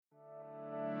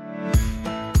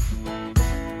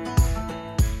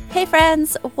Hey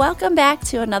friends, welcome back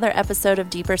to another episode of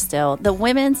Deeper Still, the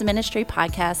women's ministry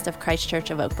podcast of Christ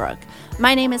Church of Oak Brook.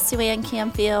 My name is Suanne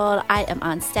Camfield. I am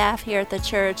on staff here at the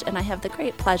church, and I have the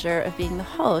great pleasure of being the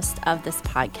host of this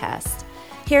podcast.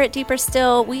 Here at Deeper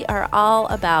Still, we are all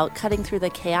about cutting through the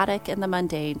chaotic and the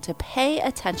mundane to pay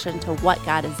attention to what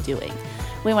God is doing.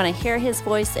 We want to hear His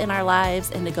voice in our lives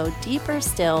and to go deeper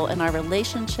still in our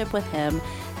relationship with Him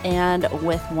and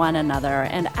with one another.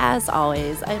 And as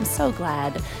always, I am so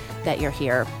glad that you're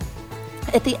here.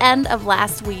 At the end of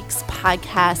last week's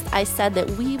podcast, I said that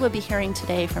we would be hearing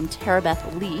today from Tara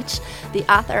Beth Leach, the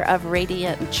author of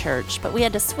Radiant Church. But we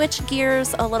had to switch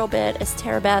gears a little bit as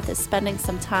Tara Beth is spending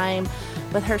some time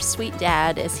with her sweet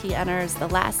dad as he enters the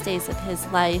last days of his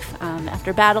life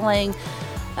after battling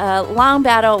a long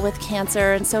battle with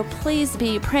cancer. And so please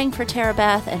be praying for Tara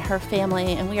Beth and her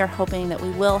family, and we are hoping that we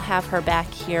will have her back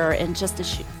here in just a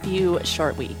few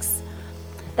short weeks.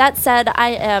 That said, I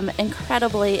am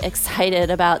incredibly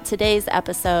excited about today's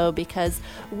episode because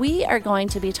we are going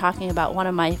to be talking about one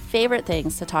of my favorite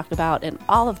things to talk about in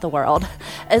all of the world,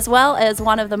 as well as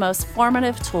one of the most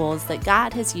formative tools that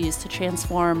God has used to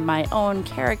transform my own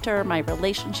character, my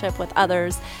relationship with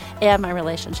others, and my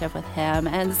relationship with Him.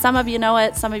 And some of you know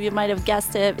it, some of you might have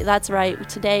guessed it. That's right.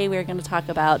 Today we're going to talk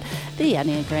about the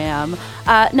Enneagram.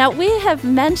 Now, we have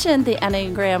mentioned the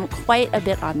Enneagram quite a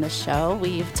bit on this show.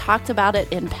 We've talked about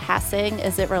it in passing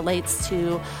as it relates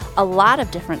to a lot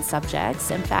of different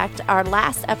subjects. In fact, our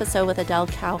last episode with Adele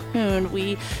Calhoun,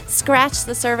 we scratched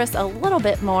the surface a little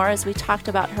bit more as we talked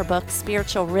about her book,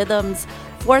 Spiritual Rhythms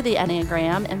for the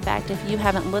Enneagram. In fact, if you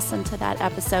haven't listened to that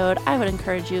episode, I would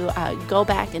encourage you go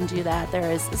back and do that. There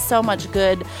is so much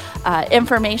good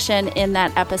information in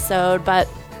that episode, but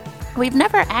we've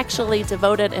never actually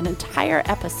devoted an entire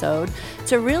episode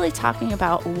to really talking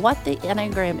about what the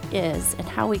Enneagram is and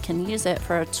how we can use it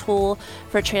for a tool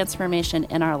for transformation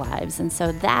in our lives. And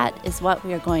so that is what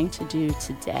we are going to do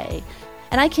today.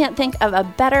 And I can't think of a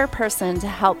better person to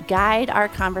help guide our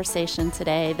conversation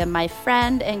today than my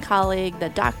friend and colleague, the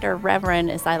Dr. Reverend,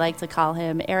 as I like to call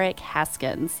him, Eric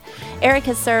Haskins. Eric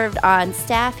has served on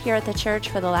staff here at the church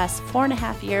for the last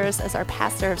 4.5 years as our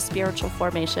pastor of spiritual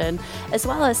formation, as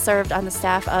well as served on the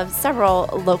staff of several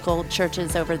local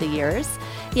churches over the years.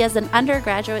 He has an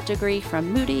undergraduate degree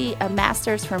from Moody, a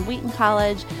master's from Wheaton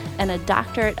College, and a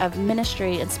doctorate of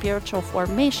ministry and spiritual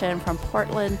formation from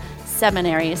Portland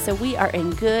Seminary. So we are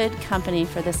in good company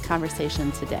for this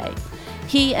conversation today.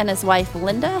 He and his wife,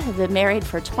 Linda, have been married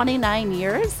for 29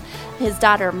 years. His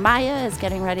daughter, Maya, is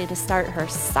getting ready to start her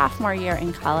sophomore year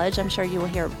in college. I'm sure you will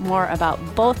hear more about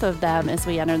both of them as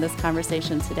we enter this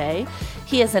conversation today.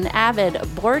 He is an avid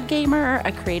board gamer,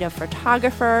 a creative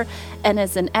photographer, and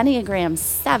is an Enneagram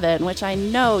 7, which I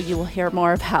know you will hear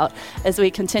more about as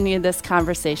we continue this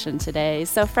conversation today.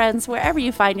 So friends, wherever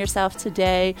you find yourself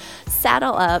today,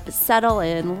 saddle up, settle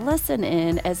in, listen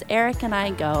in as Eric and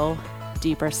I go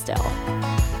deeper still.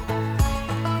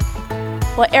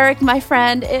 Well, Eric, my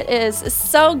friend, it is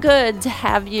so good to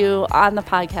have you on the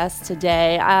podcast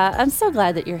today. I'm so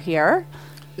glad that you're here.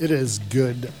 It is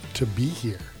good to be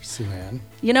here, Suanne.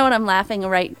 You know what I'm laughing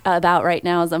about right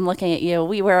now as I'm looking at you?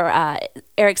 We were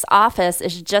Eric's office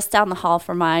is just down the hall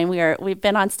from mine. We've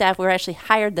been on staff. We were actually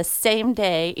hired the same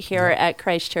day here at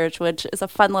Christ Church, which is a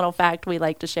fun little fact we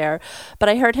like to share. But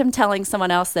I heard him telling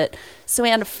someone else that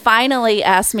Suanne finally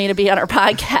asked me to be on her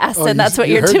podcast, and that's what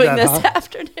you're doing this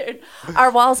afternoon.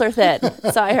 Our walls are thin,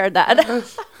 so I heard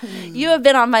that. You have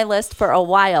been on my list for a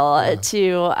while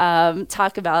to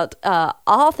talk about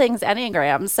all things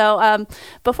Enneagram. So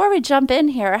before we jump in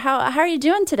here, how are you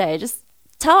doing today? Just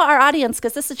tell our audience,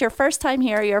 because this is your first time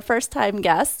here, your first time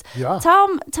guest. Yeah. Tell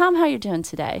them how you're doing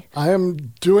today. I am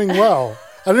doing well.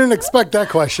 I didn't expect that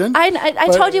question. I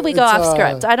told you we go off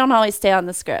script. I don't always stay on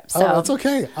the script. So. Oh, that's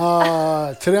okay.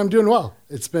 Today I'm doing well.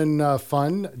 It's been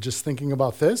fun just thinking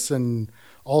about this and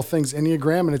all things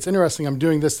Enneagram. And it's interesting, I'm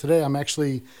doing this today. I'm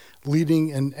actually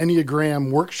leading an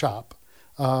Enneagram workshop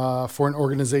for an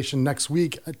organization next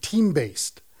week,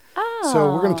 team-based.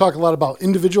 So we're going to talk a lot about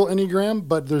individual Enneagram,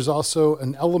 but there's also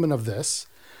an element of this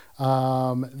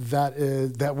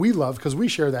that we love because we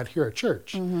share that here at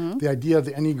church. Mm-hmm. The idea of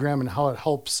the Enneagram and how it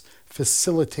helps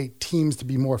facilitate teams to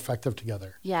be more effective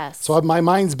together. Yes. So my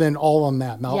mind's been all on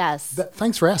that. Mel, yes.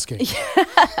 Thanks for asking.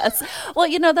 Yes.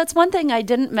 Well, that's one thing I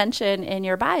didn't mention in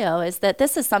your bio is that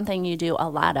this is something you do a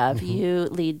lot of. Mm-hmm. You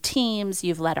lead teams.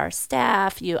 You've led our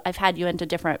staff. I've had you into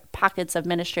different pockets of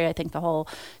ministry. I think the whole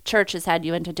church has had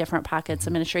you into different pockets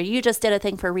of ministry. You just did a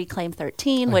thing for Reclaim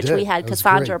 13, which we had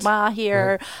Cassandra Ma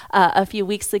here a few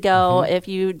weeks ago. Mm-hmm. If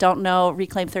you don't know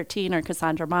Reclaim 13 or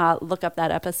Cassandra Ma, look up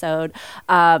that episode.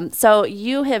 So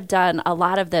you have done a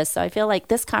lot of this. So I feel like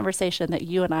this conversation that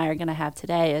you and I are going to have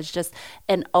today is just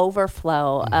an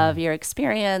overflow of your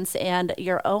experience and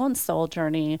your own soul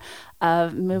journey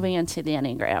of moving into the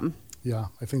Enneagram. Yeah,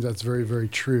 I think that's very, very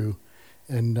true.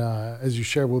 And as you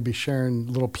share, we'll be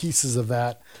sharing little pieces of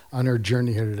that on our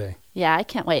journey here today. Yeah, I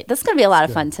can't wait. This is going to be a lot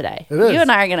of fun today. It is. You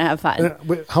and I are going to have fun.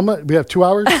 How much? We have 2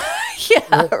 hours?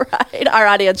 Yeah, right. Our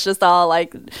audience just all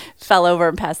like fell over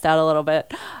and passed out a little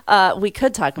bit. We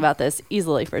could talk about this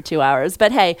easily for 2 hours,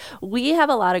 but hey, we have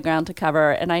a lot of ground to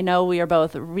cover, and I know we are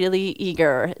both really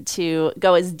eager to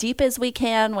go as deep as we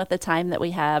can with the time that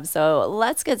we have. So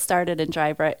let's get started and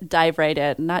dive right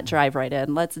in. Not drive right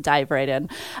in. Let's dive right in.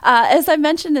 As I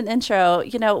mentioned in the intro,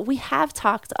 we have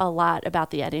talked a lot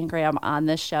about the Enneagram on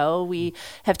this show. We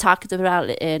have talked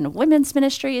about it in women's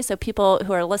ministry, so people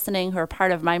who are listening who are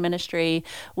part of my ministry,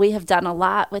 we have done a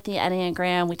lot with the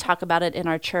Enneagram. We talk about it in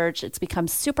our church. It's become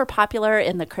super popular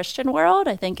in the Christian world.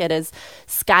 I think it has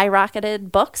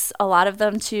skyrocketed books, a lot of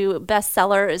them to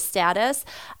bestseller status.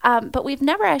 But we've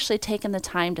never actually taken the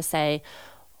time to say,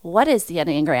 what is the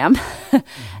Enneagram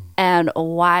and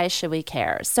why should we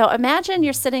care? So imagine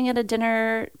you're sitting at a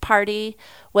dinner party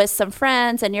with some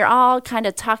friends and you're all kind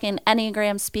of talking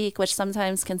Enneagram speak, which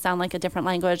sometimes can sound like a different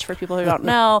language for people who don't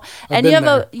know. And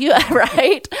you have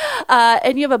right.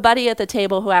 And you have a buddy at the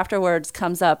table who afterwards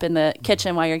comes up in the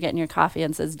kitchen while you're getting your coffee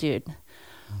and says, dude,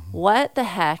 what the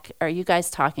heck are you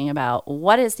guys talking about?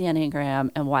 What is the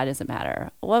Enneagram and why does it matter?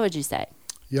 What would you say?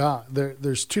 Yeah,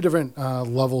 there's 2 different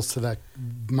levels to that.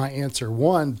 My answer,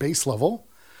 one, base level,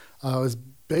 is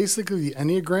basically the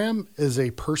Enneagram is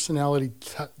a personality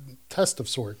test of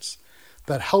sorts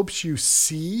that helps you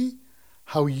see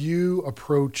how you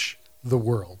approach the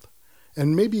world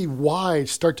and maybe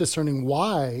start discerning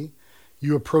why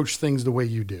you approach things the way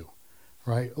you do,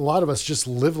 right? A lot of us just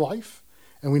live life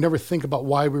and we never think about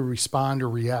why we respond or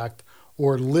react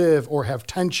or live or have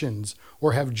tensions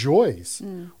or have joys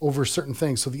over certain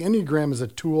things. So the Enneagram is a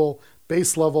tool,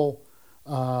 base level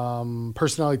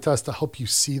personality test to help you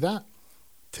see that.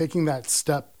 Taking that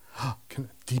step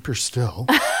deeper still.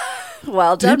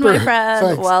 Well done, my friend.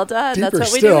 Thanks. Well done. Deeper That's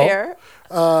what still, we do here.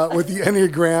 With the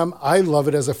Enneagram, I love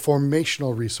it as a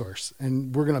formational resource.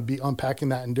 And we're going to be unpacking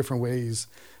that in different ways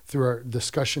through our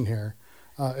discussion here.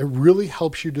 It really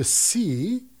helps you to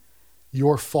see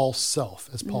your false self,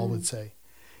 as Paul would say,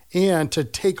 and to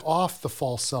take off the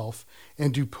false self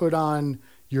and to put on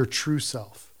your true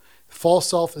self. False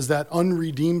self is that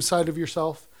unredeemed side of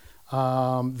yourself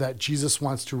that Jesus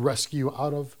wants to rescue you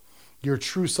out of. Your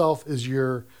true self is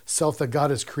your self that God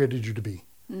has created you to be.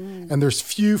 And there's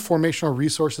few formational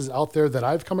resources out there that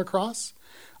I've come across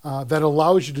that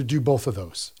allows you to do both of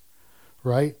those,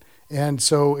 right? And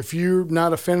so if you're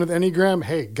not a fan of the Enneagram,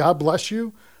 hey, God bless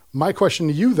you. My question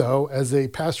to you, though, as a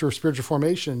pastor of spiritual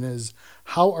formation is,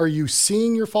 how are you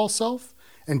seeing your false self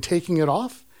and taking it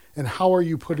off? And how are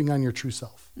you putting on your true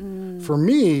self? For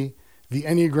me, the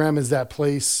Enneagram is that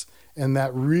place and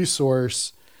that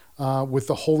resource with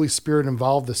the Holy Spirit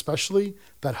involved, especially,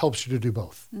 that helps you to do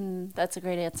both. That's a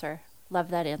great answer. Love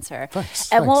that answer.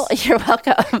 Thanks. And you're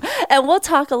welcome. And we'll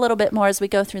talk a little bit more as we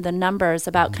go through the numbers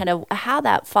about kind of how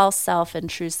that false self and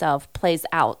true self plays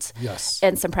out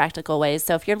in some practical ways.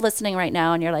 So if you're listening right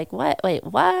now and you're like, what? Wait,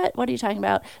 what? What are you talking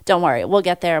about? Don't worry. We'll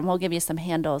get there and we'll give you some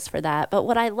handles for that. But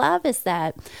what I love is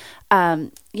that,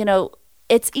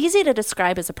 it's easy to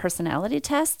describe as a personality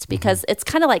test because it's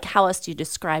kind of like, how else do you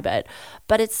describe it?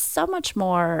 But it's so much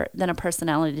more than a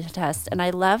personality test. And I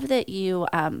love that you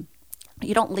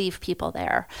don't leave people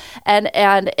there. And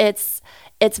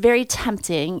it's very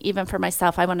tempting, even for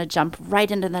myself. I want to jump right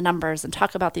into the numbers and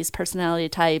talk about these personality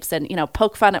types and,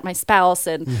 poke fun at my spouse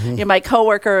and my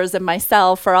coworkers and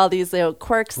myself for all these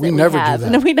quirks that we have.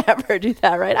 And we never do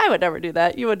that, right? I would never do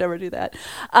that. You would never do that.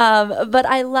 But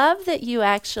I love that you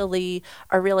actually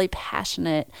are really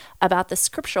passionate about the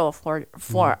scriptural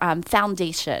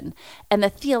foundation and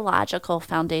the theological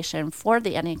foundation for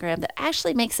the Enneagram that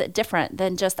actually makes it different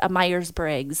than just a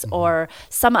Myers-Briggs or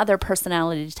some other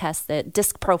personality test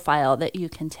disc profile that you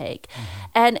can take.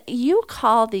 And you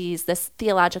call this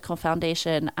theological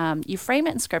foundation, you frame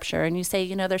it in scripture and you say,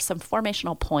 there's some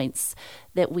formational points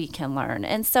that we can learn.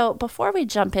 And so before we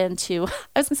jump into,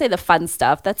 I was going to say the fun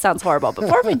stuff. That sounds horrible.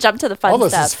 Before we jump to the fun stuff. All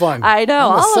this is fun. I know,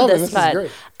 all of this is fun.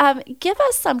 Is great. Give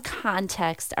us some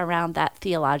context around that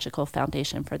theological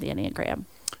foundation for the Enneagram.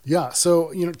 Yeah.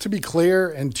 So, to be clear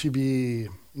and to be,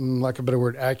 lack of a better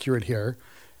word, accurate here,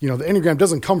 the Enneagram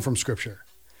doesn't come from scripture.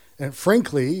 And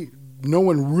frankly, no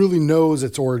one really knows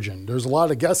its origin. There's a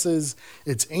lot of guesses.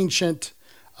 It's ancient.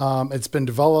 It's been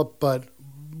developed, but,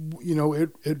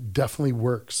 it definitely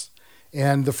works.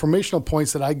 And the formational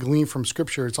points that I glean from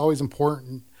Scripture, it's always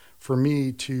important for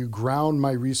me to ground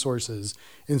my resources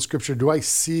in Scripture. Do I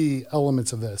see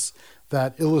elements of this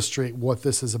that illustrate what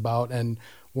this is about? And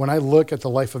when I look at the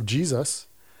life of Jesus,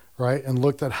 right, and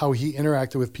looked at how he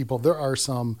interacted with people, there are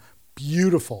some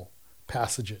beautiful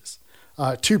passages.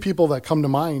 Two people that come to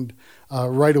mind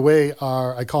right away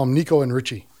are, I call them Nico and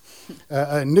Richie.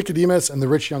 Nicodemus and the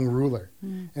rich young ruler.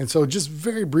 And so just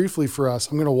very briefly for us,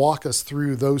 I'm going to walk us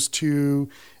through those two.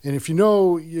 And if you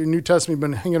know your New Testament,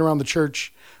 you've been hanging around the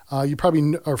church, you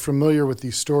probably are familiar with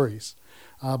these stories.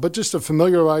 But just to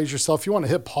familiarize yourself, if you want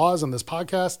to hit pause on this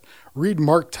podcast, read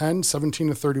Mark 10, 17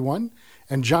 to 31,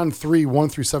 and John 3, 1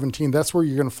 through 17. That's where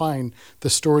you're going to find the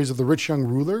stories of the rich young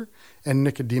ruler and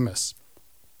Nicodemus.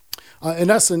 In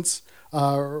essence,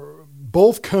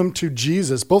 both come to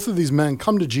Jesus. Both of these men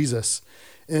come to Jesus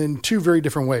in two very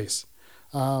different ways.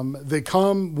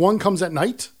 One comes at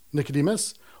night,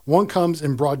 Nicodemus. One comes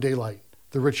in broad daylight,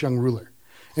 the rich young ruler.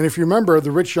 And if you remember,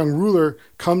 the rich young ruler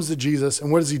comes to Jesus,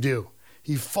 and what does he do?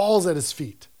 He falls at his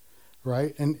feet,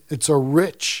 right? And it's a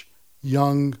rich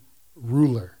young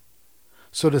ruler.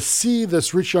 So to see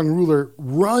this rich young ruler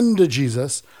run to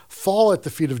Jesus, fall at the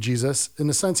feet of Jesus, in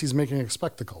a sense, he's making a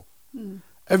spectacle.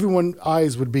 Everyone's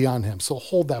eyes would be on him. So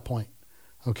hold that point,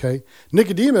 okay?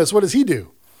 Nicodemus, what does he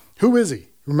do? Who is he?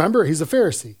 Remember, he's a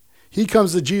Pharisee. He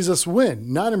comes to Jesus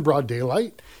when? Not in broad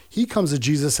daylight. He comes to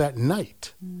Jesus at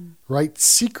night, right?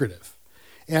 Secretive.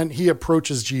 And he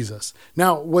approaches Jesus.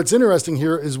 Now, what's interesting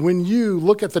here is when you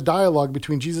look at the dialogue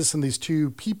between Jesus and these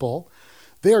two people,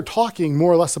 they are talking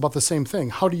more or less about the same thing.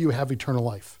 How do you have eternal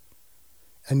life?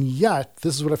 And yet,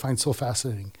 this is what I find so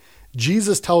fascinating.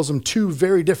 Jesus tells them two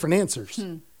very different answers.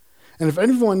 And if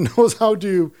anyone knows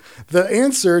the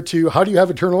answer to how do you have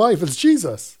eternal life, it's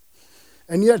Jesus.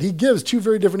 And yet he gives two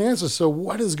very different answers. So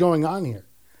what is going on here?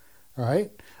 All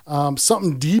right.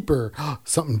 Something deeper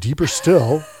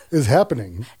still is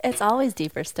happening. It's always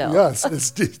deeper still. Yes,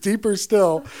 it's deeper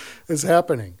still is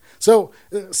happening. So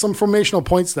some formational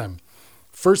points then.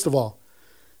 First of all,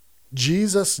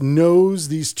 Jesus knows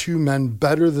these two men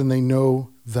better than they know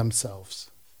themselves.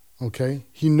 Okay?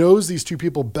 He knows these two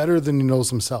people better than he knows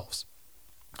themselves.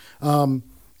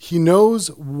 He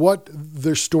knows what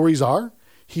their stories are.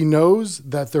 He knows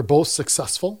that they're both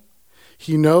successful.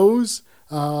 He knows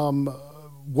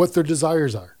what their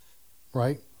desires are,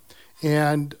 right?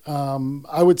 And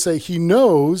I would say he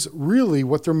knows really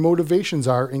what their motivations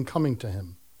are in coming to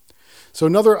him. So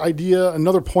another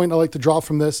point I like to draw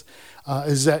from this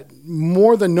is that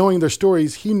more than knowing their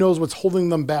stories, he knows what's holding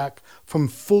them back from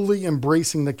fully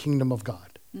embracing the kingdom of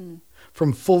God,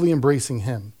 from fully embracing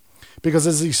him. Because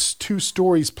as these two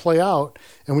stories play out,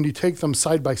 and when you take them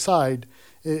side by side,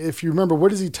 if you remember, what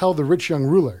does he tell the rich young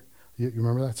ruler? You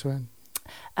remember that, Suanne?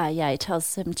 He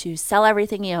tells him to sell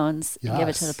everything he owns and give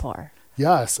it to the poor.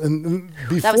 Yes. And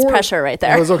before, that was pressure right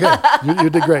there. That was okay. You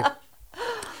did great.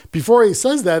 Before he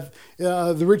says that,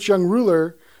 the rich young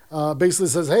ruler basically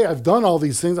says, hey, I've done all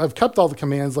these things. I've kept all the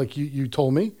commands like you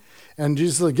told me. And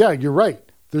Jesus is like, yeah, you're right.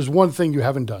 There's one thing you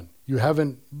haven't done. You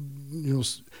haven't,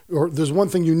 or there's one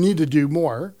thing you need to do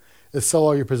more is sell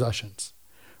all your possessions,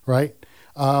 right?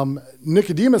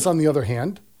 Nicodemus, on the other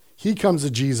hand, he comes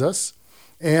to Jesus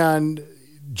and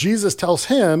Jesus tells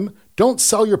him, don't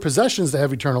sell your possessions to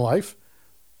have eternal life.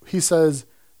 He says,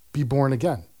 be born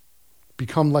again,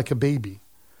 become like a baby.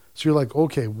 So you're like,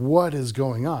 okay, what is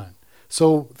going on?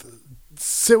 So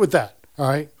sit with that, all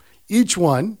right? Each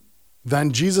one,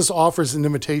 then Jesus offers an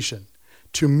invitation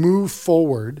to move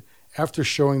forward after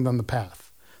showing them the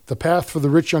path. The path for the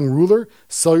rich young ruler,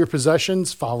 sell your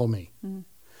possessions, follow me.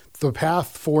 The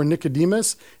path for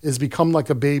Nicodemus is become like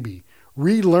a baby.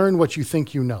 Relearn what you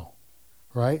think you know,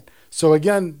 right? So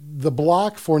again, the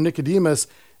block for Nicodemus,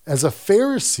 as a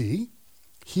Pharisee,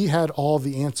 he had all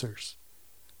the answers.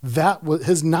 That was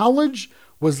his knowledge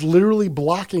was literally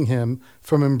blocking him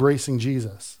from embracing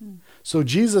Jesus. So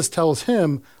Jesus tells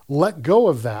him, let go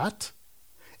of that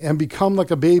and become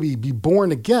like a baby, be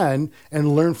born again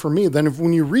and learn from me. Then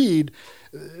when you read,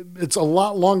 it's a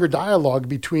lot longer dialogue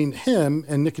between him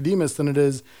and Nicodemus than it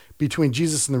is between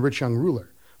Jesus and the rich young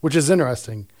ruler, which is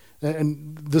interesting.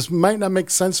 And this might not make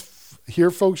sense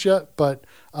here, folks, yet, but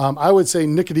I would say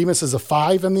Nicodemus is a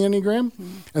 5 in the Enneagram,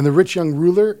 and the rich young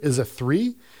ruler is a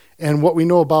 3. And what we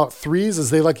know about 3s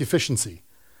is they like efficiency.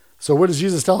 So what does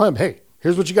Jesus tell him? Hey,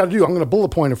 here's what you got to do. I'm going to bullet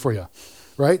point it for you,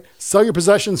 right? Sell your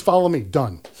possessions, follow me,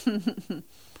 done.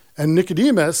 And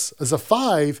Nicodemus, as a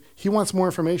 5, he wants more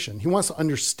information. He wants to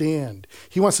understand.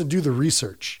 He wants to do the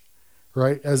research,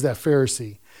 right, as that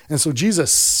Pharisee. And so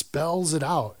Jesus spells it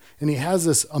out. And he has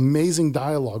this amazing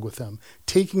dialogue with him,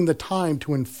 taking the time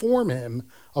to inform him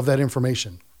of that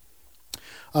information.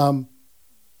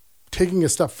 Taking a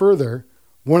step further,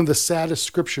 one of the saddest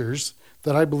scriptures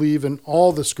that I believe in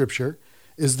all the scripture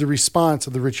is the response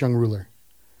of the rich young ruler.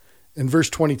 In verse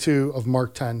 22 of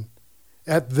Mark 10,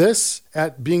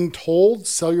 at being told,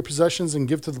 sell your possessions and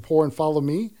give to the poor and follow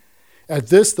me, at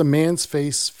this the man's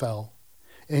face fell,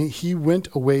 and he went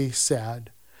away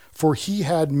sad, for he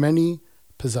had many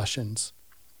possessions.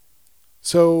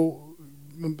 So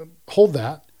hold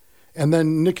that. And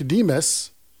then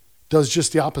Nicodemus does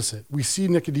just the opposite. We see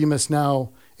Nicodemus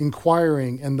now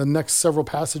inquiring, and the next several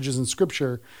passages in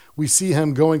Scripture, we see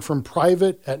him going from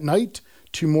private at night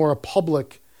to more a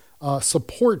public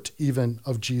support even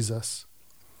of Jesus.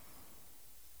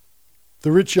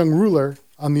 The rich young ruler,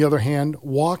 on the other hand,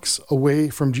 walks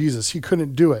away from Jesus. He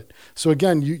couldn't do it. So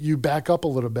again, you back up a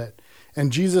little bit.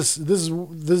 And Jesus, this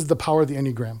is the power of the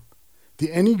Enneagram. The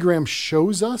Enneagram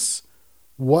shows us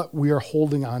what we are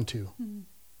holding on to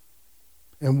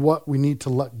and what we need to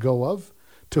let go of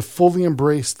to fully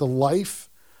embrace the life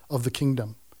of the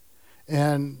kingdom.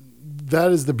 And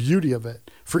that is the beauty of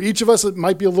it. For each of us, it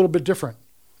might be a little bit different,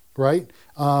 right?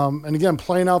 And again,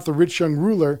 playing out the rich young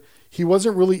ruler, he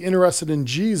wasn't really interested in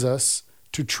Jesus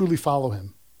to truly follow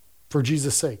him for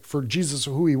Jesus' sake, for Jesus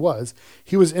who he was.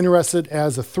 He was interested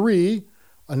as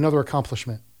another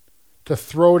accomplishment, to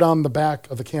throw it on the back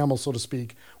of the camel, so to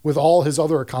speak, with all his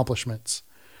other accomplishments,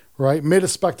 right? Made a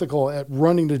spectacle at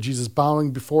running to Jesus,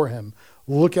 bowing before him.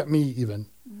 Look at me even,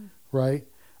 right?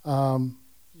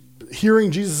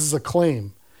 Hearing Jesus'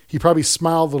 acclaim, he probably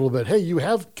smiled a little bit. Hey, you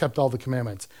have kept all the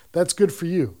commandments. That's good for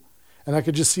you. And I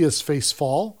could just see his face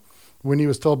fall when he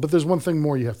was told, but there's one thing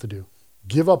more you have to do.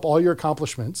 Give up all your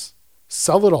accomplishments,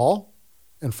 sell it all,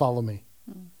 and follow me,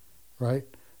 right?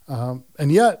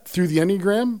 And yet, through the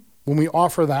Enneagram, when we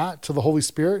offer that to the Holy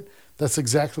Spirit, that's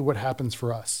exactly what happens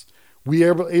for us. We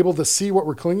are able to see what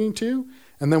we're clinging to,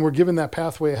 and then we're given that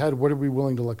pathway ahead. What are we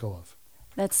willing to let go of?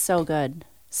 That's so good.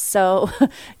 So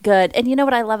good. And you know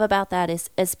what I love about that is,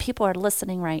 as people are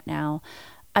listening right now,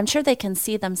 I'm sure they can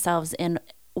see themselves in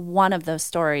one of those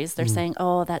stories. They're saying,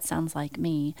 oh, that sounds like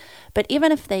me. But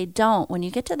even if they don't, when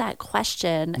you get to that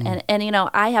question, and you know,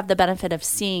 I have the benefit of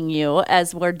seeing you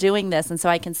as we're doing this, and so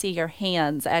I can see your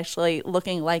hands actually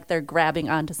looking like they're grabbing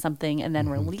onto something and then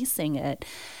releasing it.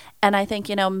 And I think,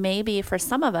 you know, maybe for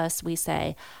some of us, we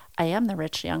say, I am the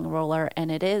rich young ruler, and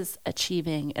it is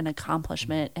achieving an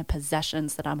accomplishment and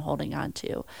possessions that I'm holding on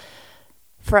to.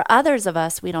 For others of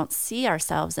us, we don't see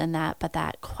ourselves in that, but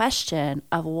that question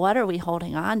of what are we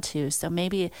holding on to? So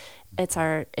maybe it's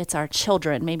our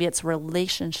children, maybe it's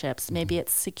relationships, maybe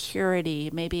it's security,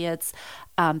 maybe it's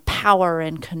power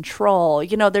and control.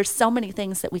 You know, there's so many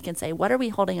things that we can say. What are we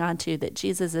holding on to that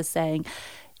Jesus is saying,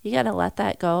 you got to let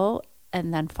that go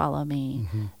and then follow me?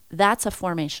 That's a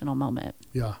formational moment.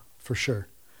 Yeah, for sure.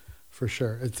 For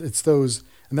sure. It's those,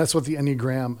 and that's what the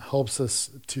Enneagram helps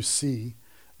us to see.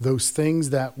 Those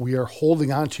things that we are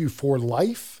holding on to for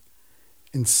life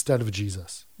instead of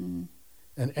Jesus. And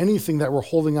anything that we're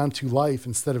holding on to life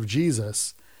instead of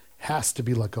Jesus has to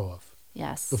be let go of.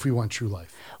 Yes. If we want true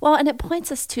life. Well, and it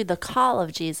points us to the call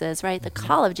of Jesus, right? The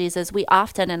call of Jesus, we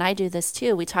often, and I do this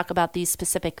too, we talk about these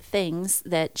specific things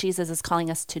that Jesus is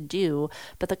calling us to do,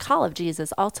 but the call of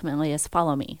Jesus ultimately is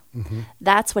follow me.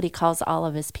 That's what he calls all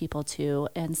of his people to.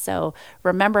 And so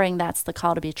remembering that's the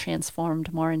call to be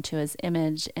transformed more into his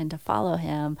image and to follow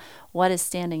him, what is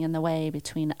standing in the way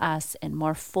between us and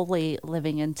more fully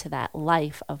living into that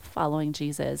life of following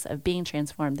Jesus, of being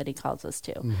transformed that he calls us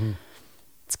to.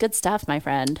 It's good stuff, my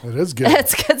friend. It is good.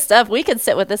 It's good stuff. We can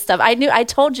sit with this stuff. I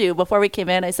told you before we came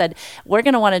in, I said, we're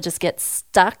going to want to just get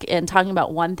stuck in talking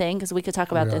about one thing because we could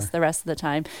talk about this the rest of the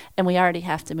time. And we already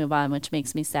have to move on, which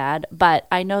makes me sad. But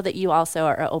I know that you also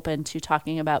are open to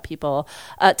talking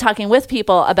with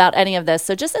people about any of this.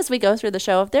 So just as we go through the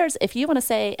show, if you want to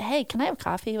say, hey, can I have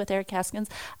coffee with Eric Haskins?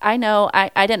 I know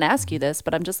I didn't ask you this,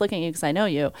 but I'm just looking at you because I know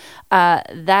you.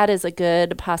 That is a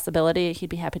good possibility. He'd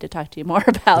be happy to talk to you more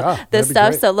about this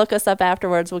stuff. So look us up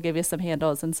afterwards. We'll give you some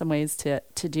handles and some ways to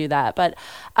do that. But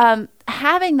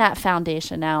having that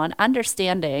foundation now and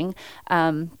understanding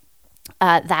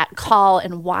that call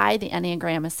and why the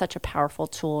Enneagram is such a powerful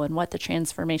tool and what the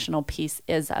transformational piece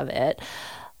is of it,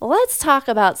 let's talk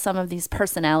about some of these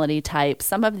personality types,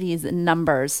 some of these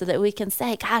numbers, so that we can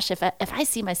say, gosh, if I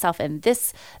see myself in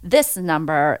this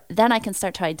number, then I can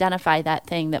start to identify that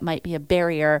thing that might be a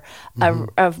barrier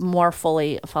of more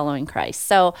fully following Christ.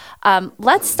 So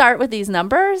let's start with these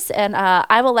numbers, and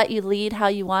I will let you lead how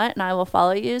you want, and I will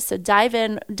follow you. So dive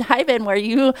in where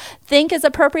you think is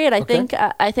appropriate. I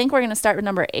think we're going to start with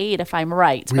number 8, if I'm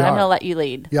right, but I'm going to let you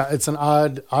lead. Yeah, it's an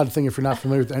odd thing if you're not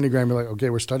familiar with the Enneagram. You're like,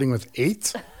 okay, we're starting with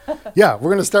 8. Yeah,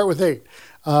 we're going to start with 8.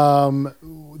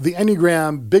 The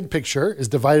Enneagram big picture is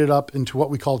divided up into what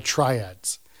we call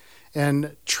triads.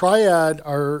 And triads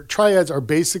are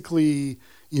basically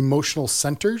emotional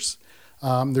centers.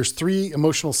 There's 3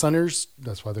 emotional centers.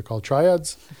 That's why they're called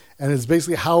triads. And it's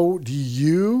basically, how do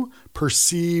you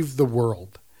perceive the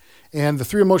world? And the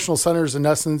 3 emotional centers, in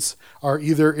essence, are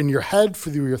either in your head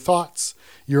through your thoughts,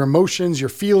 your emotions, your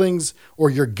feelings, or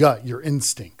your gut, your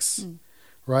instincts.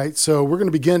 Right? So we're going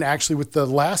to begin actually with the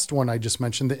last one I just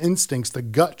mentioned, the instincts, the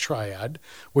gut triad,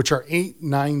 which are 8,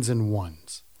 9s, and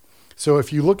 1s. So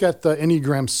if you look at the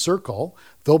Enneagram circle,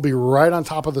 they'll be right on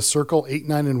top of the circle, 8,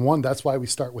 9, and 1. That's why we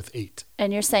start with 8.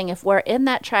 And you're saying if we're in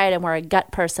that triad and we're a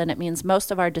gut person, it means most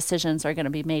of our decisions are going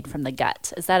to be made from the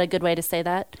gut. Is that a good way to say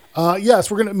that? Yes,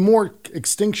 we're going to more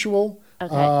instinctual.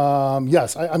 Okay.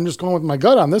 Yes, I'm just going with my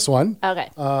gut on this one. Okay.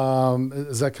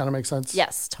 Does that kind of make sense?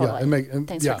 Yes, totally.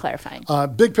 Thanks for clarifying.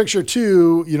 Big picture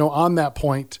too, on that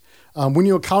point, when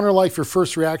you encounter life, your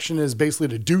first reaction is basically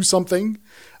to do something.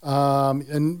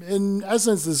 And in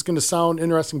essence, this is going to sound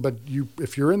interesting, but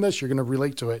if you're in this, you're going to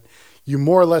relate to it. You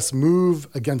more or less move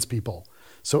against people.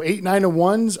 So 8, 9, and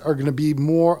 1s are going to be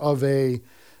more of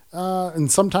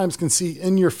and sometimes can see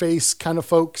in your face kind of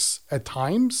folks at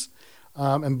times.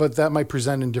 But that might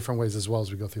present in different ways as well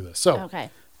as we go through this. So,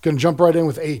 going to jump right in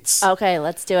with 8s. Okay,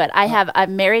 let's do it.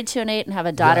 I'm married to an 8 and have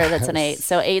a daughter that's an 8.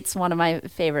 So 8's one of my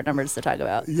favorite numbers to talk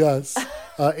about. Yes.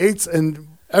 8s, and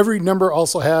every number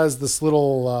also has this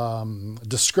little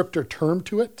descriptor term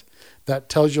to it that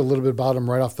tells you a little bit about them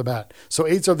right off the bat. So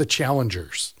 8s are the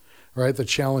challengers, right? The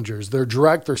challengers. They're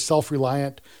direct, they're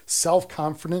self-reliant,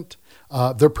 self-confident.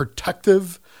 They're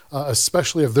protective,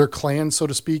 especially of their clan, so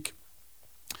to speak.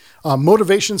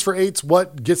 Motivations for 8s,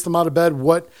 what gets them out of bed,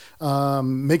 what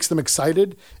makes them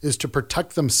excited, is to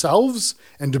protect themselves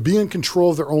and to be in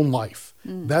control of their own life.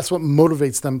 That's what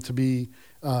motivates them to be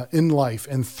in life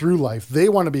and through life. They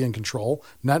want to be in control,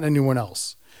 not anyone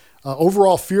else.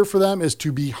 Overall fear for them is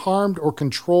to be harmed or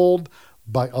controlled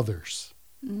by others,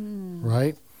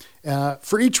 right?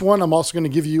 For each one, I'm also going to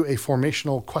give you a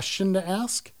formational question to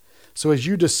ask. So as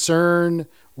you discern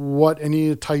what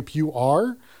any type you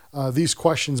are, these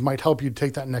questions might help you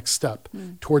take that next step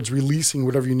towards releasing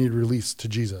whatever you need to release to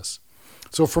Jesus.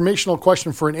 So a formational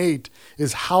question for an 8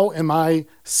 is, how am I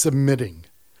submitting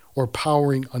or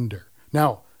powering under?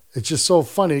 Now, it's just so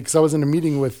funny because I was in a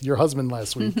meeting with your husband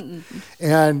last week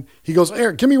and he goes,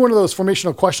 Eric, give me one of those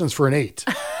formational questions for an 8.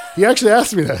 He actually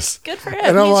asked me this. Good for him.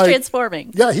 And he's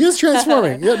transforming. Yeah, he is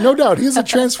transforming. Yeah, no doubt. He's a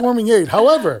transforming 8.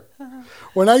 However,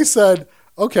 when I said,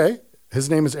 okay, his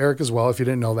name is Eric as well, if you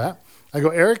didn't know that. I go,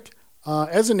 Eric,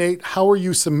 as an 8, how are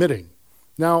you submitting?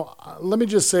 Now, let me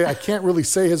just say, I can't really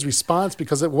say his response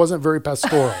because it wasn't very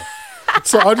pastoral.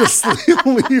 So I'll just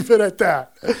leave it at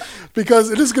that, because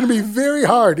it is going to be very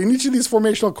hard. And each of these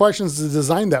formational questions is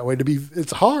designed that way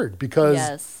it's hard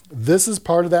because this is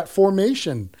part of that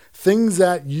formation. Things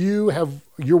that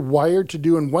you're wired to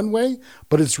do in one way,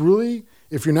 but it's really,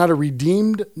 if you're not a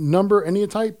redeemed number, any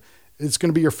type, it's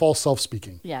going to be your false self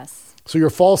speaking. Yes. So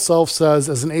your false self says,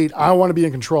 as an 8, I want to be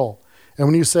in control. And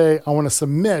when you say, I want to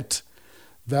submit,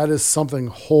 that is something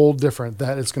whole different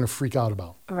that it's going to freak out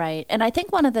about. Right. And I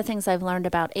think one of the things I've learned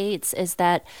about 8s is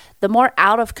that the more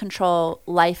out of control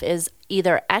life is,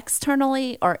 either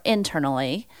externally or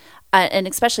internally, and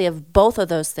especially if both of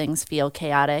those things feel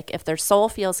chaotic, if their soul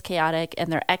feels chaotic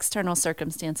and their external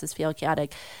circumstances feel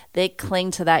chaotic, they cling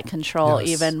to that control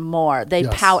even more.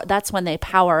 That's when they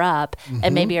power up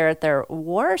and maybe are at their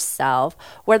worst self,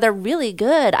 where they're really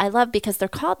good. I love, because they're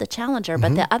called the challenger,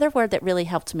 but the other word that really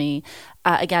helped me,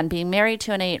 again, being married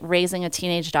to an 8, raising a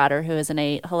teenage daughter who is an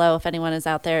 8. Hello, if anyone is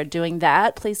out there doing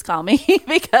that, please call me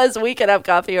because we could have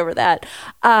coffee over that.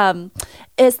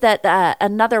 Is that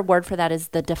another word for that is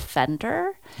the defender.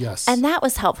 Yes. And that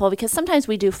was helpful because sometimes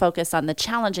we do focus on the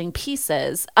challenging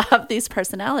pieces of these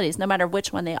personalities, no matter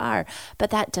which one they are.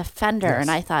 But that defender, and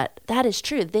I thought, that is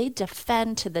true. They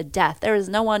defend to the death. There is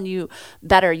no one you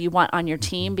want on your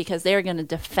team, because they're going to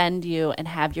defend you and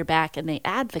have your back, and they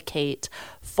advocate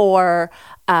for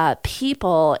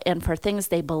people and for things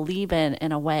they believe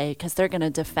in a way, because they're going to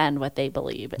defend what they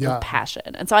believe with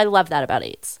passion. And so I love that about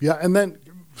 8s. Yeah, and then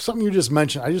something you just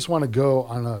mentioned, I just want to go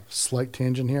on a slight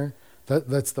tangent here.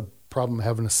 That's the problem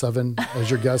having a 7 as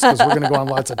your guest, because we're going to go on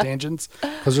lots of tangents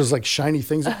because there's like shiny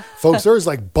things. Folks, there's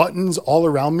like buttons all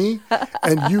around me,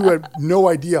 and you have no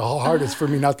idea how hard it's for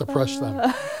me not to press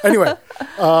them. Anyway,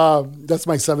 that's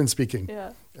my 7 speaking.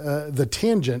 Yeah. The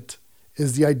tangent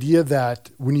is the idea that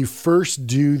when you first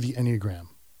do the Enneagram,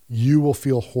 you will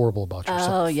feel horrible about yourself.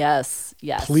 Oh, yes.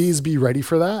 Yes. Please be ready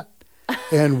for that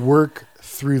and work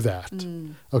through that.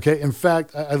 Okay. In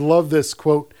fact, I love this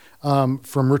quote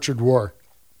from Richard Rohr.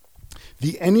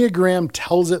 The Enneagram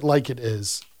tells it like it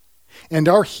is, and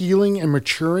our healing and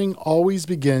maturing always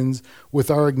begins with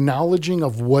our acknowledging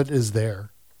of what is there.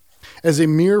 As a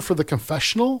mirror for the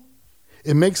confessional,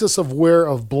 it makes us aware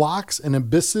of blocks and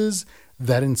abysses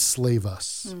that enslave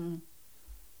us.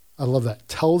 I love that.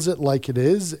 Tells it like it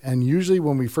is, and usually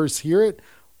when we first hear it,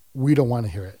 we don't want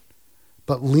to hear it.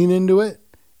 But lean into it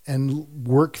and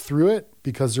work through it,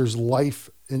 because there's life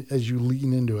as you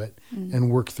lean into it and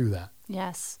work through that.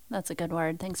 Yes, that's a good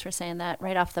word. Thanks for saying that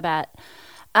right off the bat.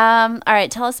 All right,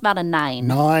 tell us about a 9.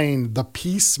 9, the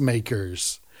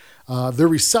peacemakers. They're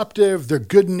receptive, they're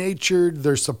good-natured,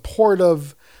 they're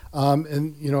supportive,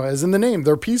 and, as in the name,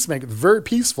 they're peacemakers, very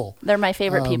peaceful. They're my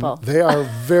favorite people. They are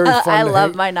very fun. I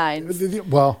love my 9s.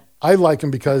 Well, I like them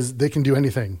because they can do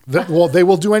anything. They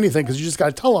will do anything because you just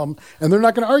got to tell them, and they're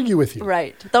not going to argue with you.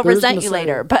 Right. They'll resent you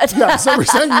later. But yeah, so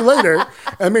resent you later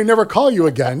and may never call you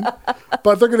again.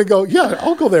 But they're going to go, yeah,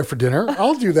 I'll go there for dinner.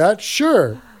 I'll do that.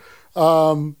 Sure.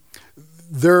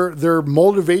 Their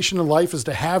motivation in life is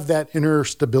to have that inner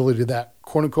stability, that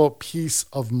quote unquote peace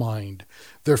of mind.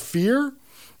 Their fear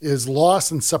is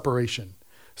loss and separation.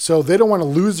 So they don't want to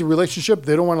lose the relationship.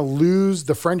 They don't want to lose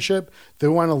the friendship. They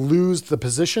want to lose the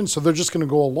position. So they're just going to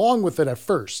go along with it at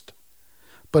first.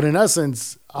 But in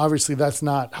essence, obviously that's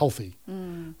not healthy,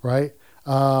 right?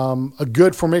 A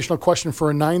good formational question for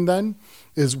a 9 then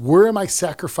is, where am I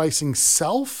sacrificing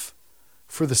self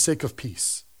for the sake of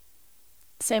peace?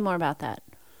 Say more about that.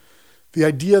 The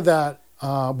idea that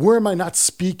where am I not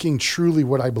speaking truly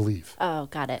what I believe? Oh,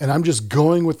 got it. And I'm just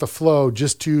going with the flow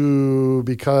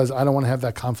because I don't want to have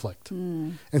that conflict.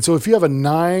 And so if you have a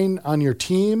 9 on your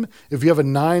team, if you have a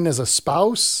 9 as a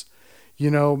spouse,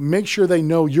 make sure they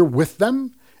know you're with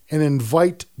them and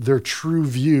invite their true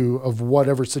view of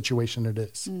whatever situation it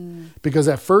is. Because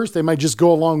at first they might just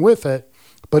go along with it,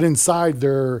 but inside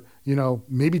they're,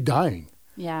 maybe dying.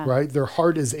 Yeah. Right? Their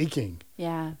heart is aching.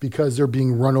 Yeah. Because they're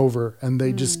being run over and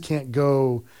they just can't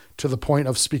go to the point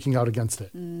of speaking out against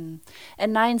it. And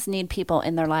 9s need people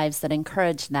in their lives that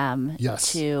encourage them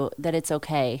that it's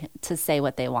okay to say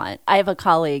what they want. I have a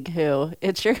colleague who,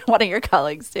 it's one of your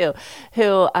colleagues too,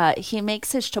 who he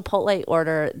makes his Chipotle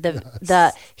order,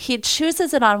 he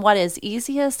chooses it on what is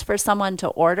easiest for someone to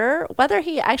order, whether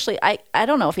he actually, I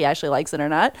don't know if he actually likes it or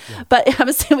not, but I'm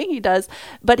assuming he does,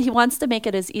 but he wants to make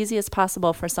it as easy as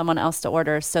possible for someone else to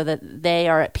order so that they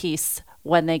are at peace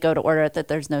when they go to order it, that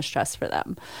there's no stress for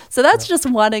them. So that's just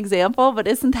one example, but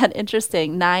isn't that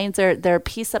interesting? 9s they're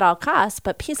peace at all costs,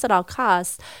 but peace at all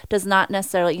costs does not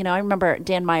necessarily, I remember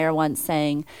Dan Meyer once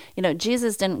saying,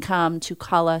 Jesus didn't come to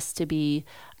call us to be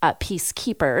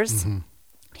peacekeepers.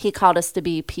 He called us to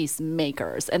be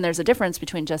peacemakers. And there's a difference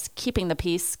between just keeping the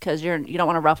peace because you don't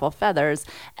want to ruffle feathers,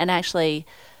 and actually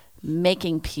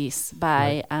making peace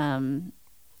by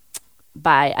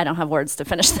I don't have words to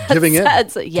finish that. Giving in.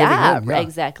 Yeah,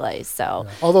 exactly. So,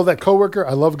 although that coworker,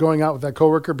 I love going out with that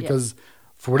coworker because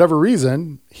for whatever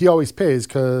reason, he always pays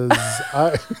because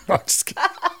I'm just kidding.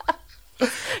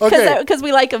 Because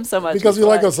we like him so much. Because we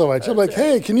like him so much. I'm like,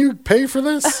 hey, can you pay for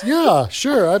this? Yeah,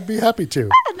 sure. I'd be happy to.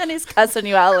 And then he's cussing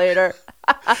you out later.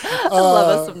 I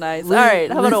love us some nice. All right.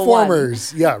 How about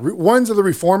reformers? A 1? Yeah. 1s are the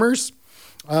reformers.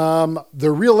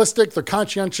 They're realistic. They're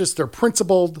conscientious. They're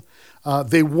principled.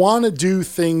 They want to do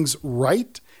things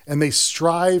right, and they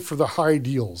strive for the high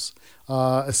ideals,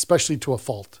 especially to a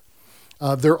fault.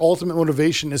 Their ultimate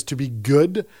motivation is to be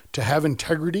good, to have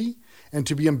integrity, and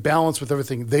to be in balance with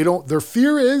everything. Their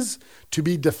fear is to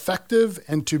be defective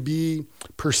and to be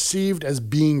perceived as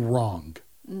being wrong.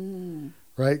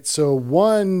 Right? So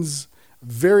 1s,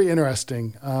 very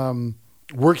interesting,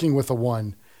 working with a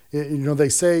 1. They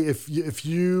say if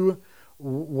you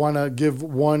want to give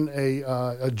 1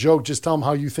 a joke, just tell them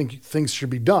how you think things should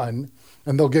be done,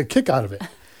 and they'll get a kick out of it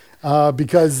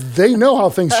because they know how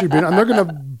things should be done, and they're going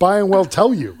to by and well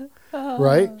tell you,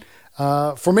 right?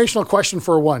 Formational question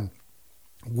for a 1.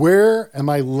 Where am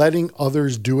I letting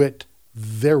others do it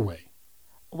their way?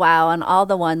 Wow, and all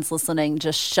the 1s listening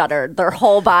just shuddered. Their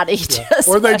whole body just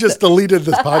Or they just deleted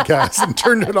this podcast and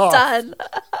turned it off. Done.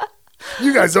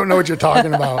 You guys don't know what you're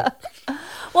talking about.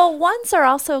 Well, ones are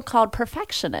also called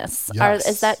perfectionists. Yes.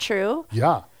 Is that true?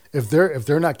 Yeah. If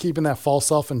they're not keeping that false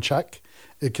self in check,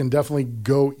 it can definitely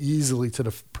go easily to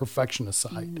the perfectionist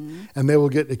side. And they will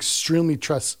get extremely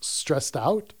stressed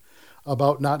out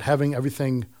about not having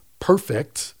everything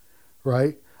perfect,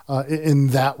 right, in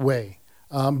that way,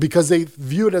 because they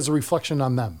view it as a reflection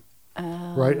on them,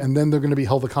 right? And then they're going to be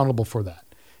held accountable for that.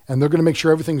 And they're going to make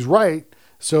sure everything's right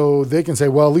so they can say,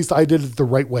 well, at least I did it the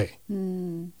right way.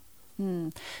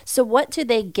 So what do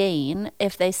they gain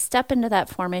if they step into that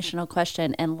formational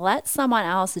question and let someone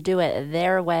else do it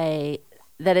their way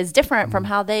that is different from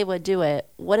how they would do it?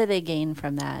 What do they gain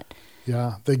from that?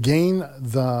 Yeah, they gain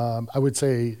I would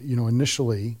say,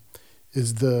 initially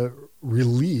is the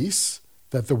release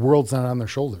that the world's not on their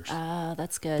shoulders. Oh,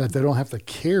 that's good. That they don't have to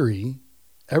carry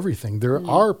everything. There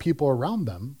are people around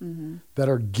them that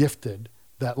are gifted,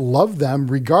 that love them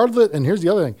regardless. And here's the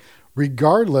other thing.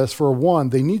 Regardless, for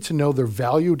one, they need to know they're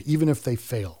valued even if they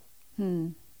fail.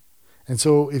 And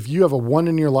so if you have a one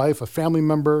in your life, a family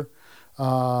member,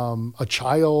 a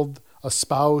child, a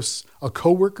spouse, a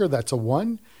coworker that's a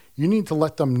one, you need to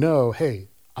let them know, hey,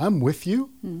 I'm with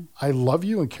you. I love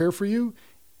you and care for you,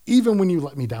 even when you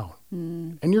let me down.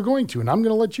 And you're going to, and I'm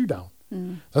going to let you down.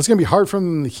 That's going to be hard for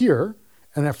them to hear.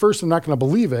 And at first, they're not going to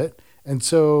believe it. And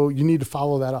so you need to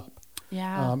follow that up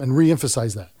and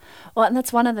reemphasize that. Well, and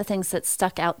that's one of the things that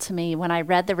stuck out to me when I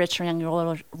read the Rich Young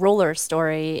Ruler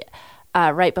story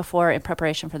right before, in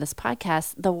preparation for this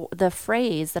podcast, the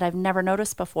phrase that I've never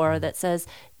noticed before that says,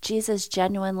 Jesus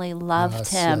genuinely loved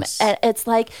him. Yes. And it's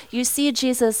like you see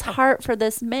Jesus' heart for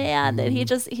this man that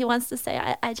he wants to say,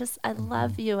 I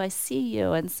love you, I see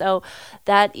you. And so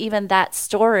even that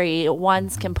story,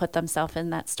 ones can put themselves in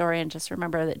that story and just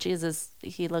remember that Jesus,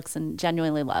 he looks and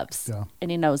genuinely loves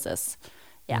and he knows us.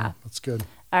 Yeah. That's good.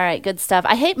 All right, good stuff.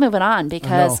 I hate moving on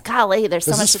because, golly, there's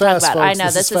so much to talk about. Folks. I know,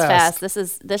 this is fast. This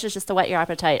is just to whet your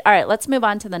appetite. All right, let's move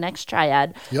on to the next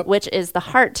triad, which is the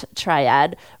heart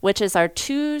triad, which is our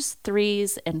 2s,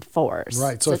 3s, and 4s.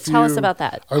 Right. So tell us about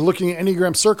that. Are looking at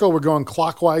Enneagram circle. We're going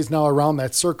clockwise now around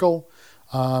that circle.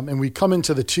 And we come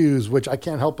into the 2s, which I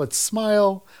can't help but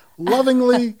smile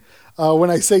lovingly when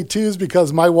I say 2s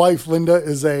because my wife, Linda,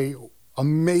 is a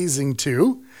amazing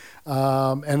 2.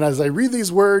 And as I read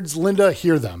these words, Linda,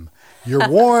 hear them. You're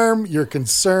warm, you're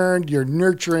concerned, you're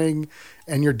nurturing,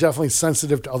 and you're definitely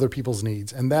sensitive to other people's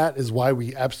needs. And that is why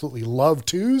we absolutely love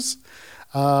 2s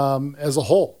as a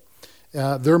whole.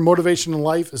 Their motivation in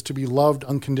life is to be loved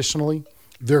unconditionally.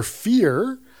 Their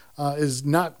fear is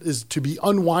to be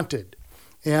unwanted.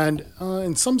 And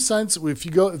in some sense, if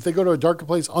they go to a darker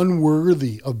place,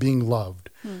 unworthy of being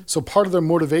loved. So part of their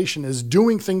motivation is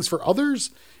doing things for others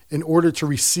in order to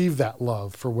receive that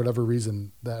love for whatever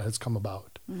reason that has come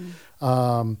about.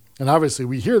 And obviously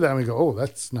we hear that and we go, oh,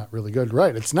 that's not really good.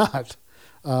 Right. It's not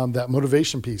that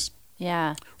motivation piece.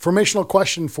 Yeah. Formational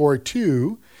question for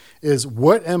 2 is,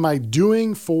 what am I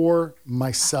doing for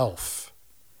myself?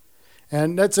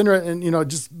 And that's interesting. And,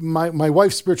 just my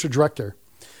wife's spiritual director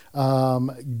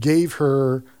gave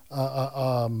her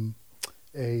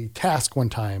a task one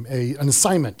time, an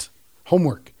assignment,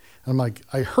 homework. And I'm like,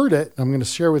 I heard it. I'm going to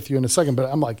share with you in a second,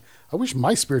 but I'm like, I wish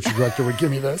my spiritual director would give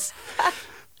me this.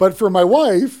 But for my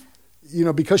wife,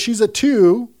 because she's a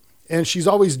 2 and she's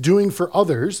always doing for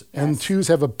others, and 2s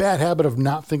have a bad habit of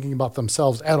not thinking about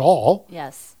themselves at all.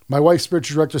 Yes. My wife's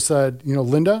spiritual director said,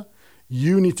 Linda,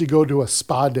 you need to go to a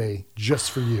spa day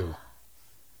just for you.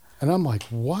 And I'm like,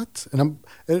 what?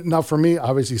 Now for me,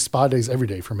 obviously spa days every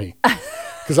day for me.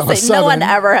 Because I'm a 7. No one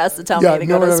ever has to tell me to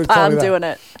go to a spa. I'm doing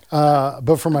it.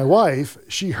 But for my wife,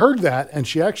 she heard that and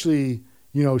she actually,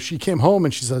 she came home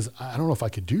and she says, I don't know if I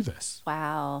could do this.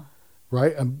 Wow.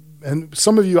 Right? And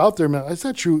some of you out there, man, is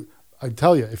that true? I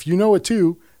tell you, if you know it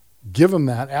too, give them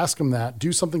that, ask them that,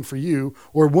 do something for you.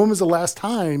 Or when was the last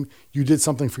time you did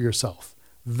something for yourself?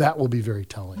 That will be very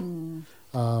telling.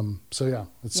 So yeah,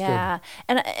 it's good. Yeah.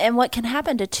 And what can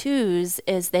happen to 2s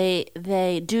is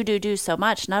they do so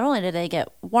much. Not only do they get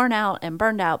worn out and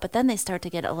burned out, but then they start to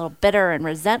get a little bitter and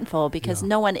resentful because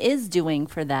no one is doing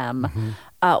for them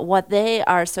what they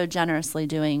are so generously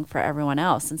doing for everyone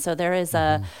else. And so there is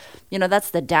that's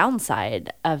the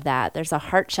downside of that. There's a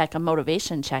heart check, a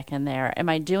motivation check in there. Am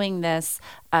I doing this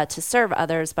to serve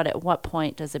others? But at what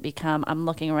point does it become, I'm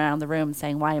looking around the room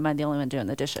saying, why am I the only one doing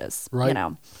the dishes? Right.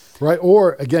 Right.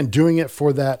 Or again, doing it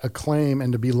for that acclaim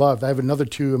and to be loved. I have another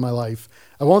 2 in my life.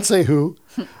 I won't say who,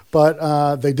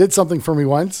 but they did something for me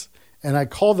once. And I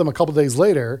called them a couple days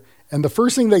later. And the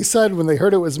first thing they said when they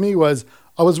heard it was me was,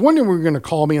 I was wondering we were going to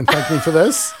call me and thank me for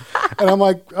this. And I'm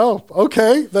like, oh,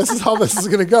 okay. This is how this is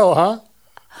going to go, huh?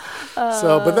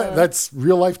 But that's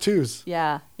real life twos.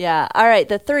 Yeah. All right,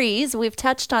 the threes. We've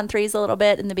touched on threes a little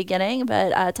bit in the beginning,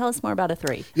 but tell us more about a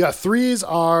three. Yeah, threes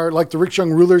are like the rich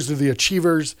young rulers. They're the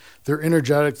achievers. They're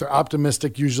energetic. They're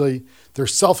optimistic usually. They're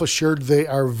self-assured. They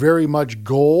are very much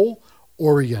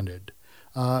goal-oriented.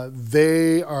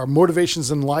 Their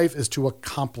motivations in life is to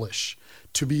accomplish,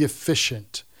 to be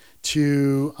efficient,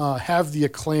 to have the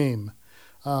acclaim.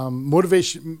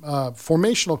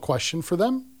 Formational question for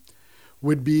them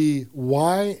would be,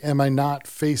 why am I not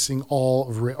facing all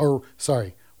of,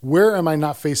 where am I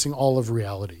not facing all of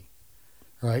reality?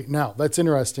 Right now, that's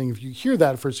interesting. If you hear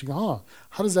that first, you go,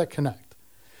 how does that connect?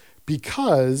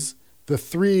 Because the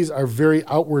threes are very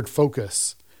outward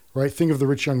focus, right? Think of the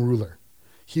rich young ruler.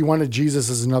 He wanted Jesus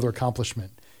as another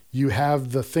accomplishment. You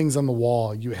have the things on the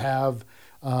wall. You have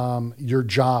your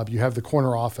job. You have the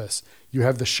corner office. You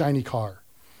have the shiny car.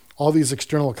 All these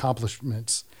external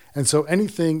accomplishments. And so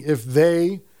anything, if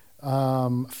they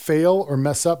fail or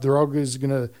mess up, they're always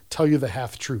going to tell you the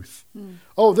half truth.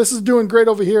 Oh, this is doing great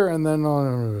over here. And then,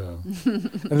 no.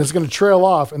 And it's going to trail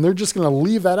off. And they're just going to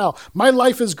leave that out. My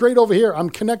life is great over here. I'm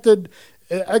connected.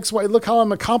 X, Y, look how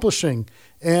I'm accomplishing.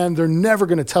 And they're never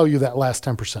going to tell you that last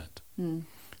 10%.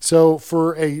 So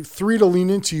for a three to lean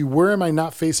into, where am I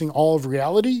not facing all of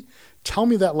reality? Tell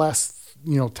me that last,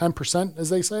 10%, as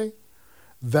they say.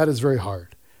 That is very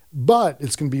hard. But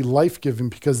it's going to be life-giving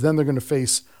because then they're going to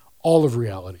face all of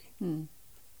reality.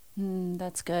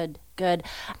 That's good. Good.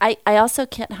 I also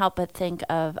can't help but think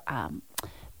of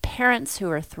parents who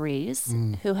are threes,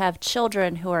 who have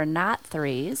children who are not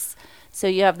threes. So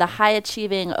you have the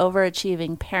high-achieving,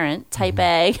 overachieving parent, type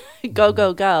A,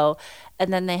 go.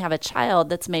 And then they have a child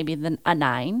that's maybe a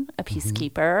 9, a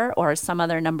peacekeeper, or some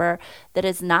other number that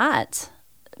is not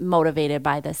motivated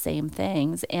by the same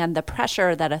things, and the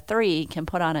pressure that a 3 can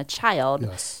put on a child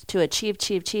to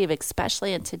achieve,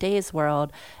 especially in today's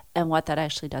world, and what that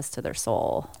actually does to their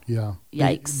soul. Yeah.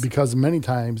 Yikes. Because many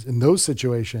times in those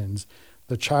situations,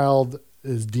 the child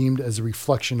is deemed as a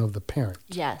reflection of the parent.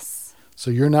 Yes. So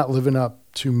you're not living up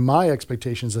to my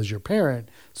expectations as your parent,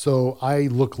 so I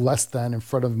look less than in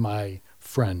front of my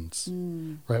friends,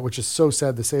 right? Which is so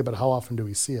sad to say, but how often do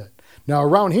we see it? Now,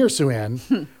 around here, Suanne,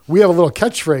 we have a little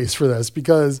catchphrase for this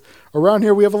because around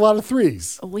here we have a lot of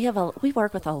threes. We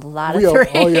work with a lot of threes.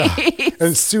 Oh, yeah.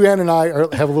 And Suanne and I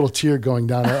have a little tear going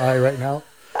down our eye right now.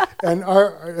 And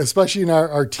especially in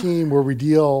our team where we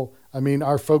deal,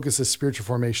 our focus is spiritual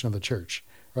formation of the church,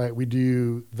 right?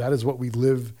 That is what we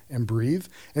live and breathe.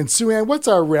 And Suanne, what's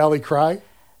our rally cry?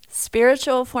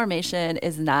 Spiritual formation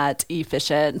is not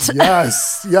efficient.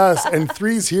 Yes. And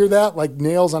threes hear that like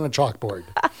nails on a chalkboard.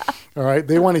 All right.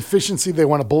 They want efficiency. They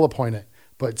want to bullet point it.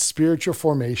 But spiritual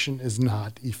formation is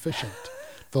not efficient.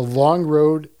 The long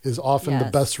road is often the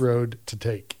best road to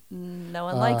take. No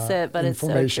one likes it, but it's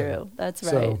so true. That's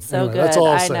right. So anyway, good. That's all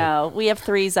I'll I say. know. We have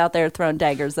threes out there throwing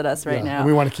daggers at us right now. And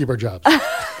we want to keep our jobs.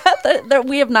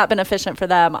 We have not been efficient for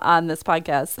them on this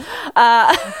podcast.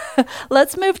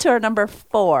 Let's move to our number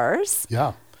 4s.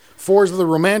 Yeah. 4s are the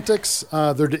romantics.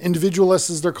 They're the individualists,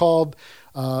 as they're called.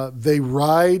 They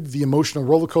ride the emotional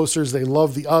roller coasters. They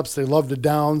love the ups. They love the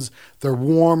downs. They're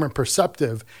warm and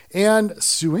perceptive. And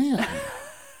Suanne,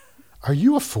 are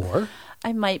you a 4?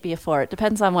 I might be a 4. It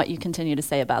depends on what you continue to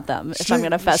say about them, if I'm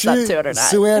going to fess up to it or not.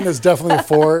 Suanne is definitely a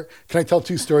 4. Can I tell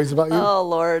 2 stories about you? Oh,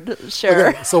 Lord. Sure.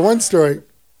 Okay, so one story,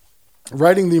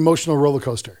 riding the emotional roller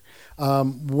coaster.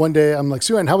 One day I'm like,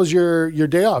 Suanne, how was your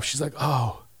day off? She's like,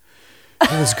 oh,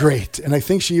 it was great. And I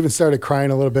think she even started crying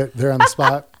a little bit there on the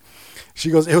spot. She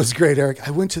goes, it was great, Eric.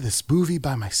 I went to this movie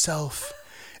by myself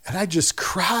and I just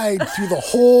cried through the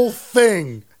whole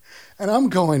thing. And I'm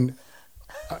going,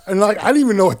 and I didn't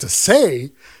even know what to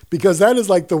say because that is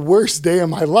like the worst day of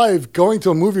my life, going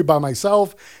to a movie by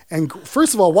myself. And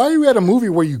first of all, why are you at a movie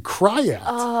where you cry at?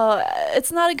 Oh,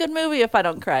 it's not a good movie if I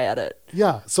don't cry at it.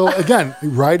 Yeah. So again,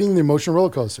 riding the emotional roller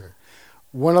coaster.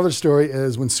 One other story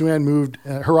is when Suanne moved,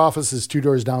 her office is 2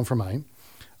 doors down from mine.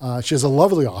 She has a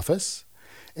lovely office.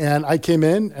 And I came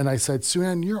in and I said,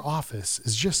 Suanne, your office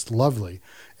is just lovely.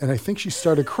 And I think she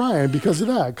started crying because of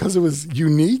that, because it was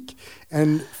unique.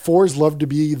 And 4s love to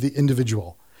be the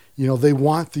individual. They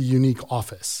want the unique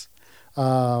office.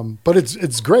 But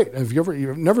it's great. If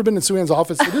you've never been in Suanne's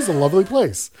office, it is a lovely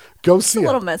place. Go see it. It's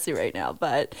a little messy right now.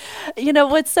 But,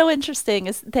 what's so interesting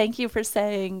is thank you for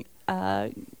saying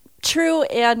true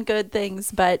and good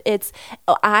things, but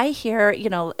I hear,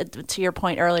 to your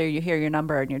point earlier, you hear your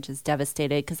number and you're just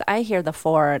devastated because I hear the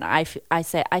 4 and I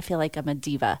say, I feel like I'm a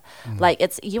diva. Mm-hmm.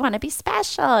 Like you want to be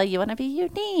special, you want to be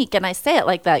unique. And I say it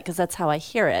like that because that's how I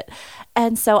hear it.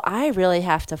 And so I really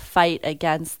have to fight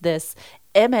against this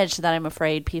image that I'm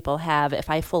afraid people have if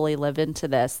I fully live into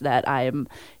this, that I'm,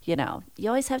 you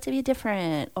always have to be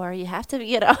different, or you have to,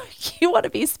 you want to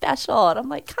be special. And I'm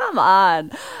like, come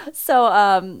on.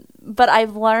 So, but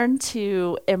I've learned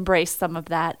to embrace some of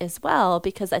that as well,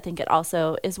 because I think it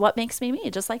also is what makes me me,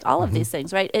 just like all of these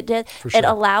things, right? It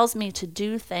allows me to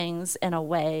do things in a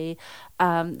way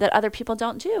that other people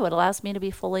don't do. It allows me to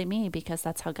be fully me, because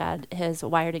that's how God has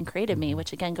wired and created me,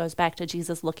 which again goes back to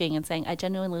Jesus looking and saying, I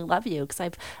genuinely love you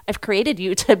because I've created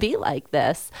you to be like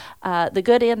this, the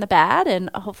good and the bad, and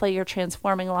hopefully you're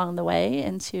transforming along the way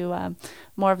into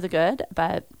more of the good.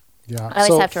 But yeah, I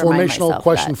always have to remind myself. Formational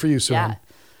question for you, Suanne. Yeah.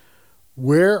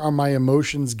 Where are my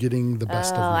emotions getting the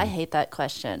best of me? I hate that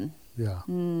question. Yeah.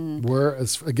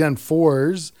 Whereas, again,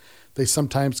 4s, they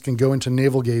sometimes can go into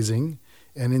navel gazing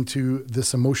and into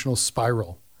this emotional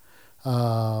spiral.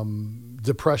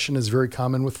 Depression is very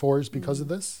common with 4s because of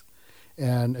this.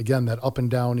 And again, that up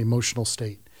and down emotional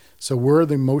state. So where are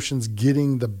the emotions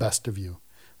getting the best of you?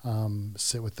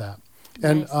 Sit with that.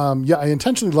 And Nice. I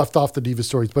intentionally left off the diva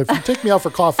stories, but if you take me out for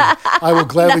coffee, I will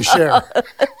gladly share.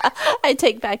 I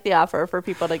take back the offer for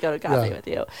people to go to coffee with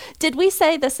you. Did we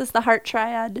say this is the heart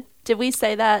triad? Did we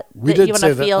say that? We that did you want say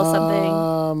to that. feel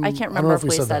something? I can't remember if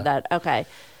we said that. Okay. I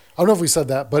don't know if we said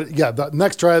that, but yeah, the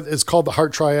next triad is called the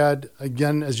heart triad.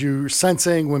 Again, as you're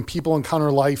sensing, when people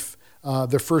encounter life,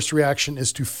 their first reaction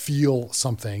is to feel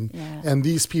something. Yeah. And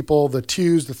these people, the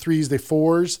 2s, the 3s, the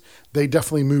 4s, they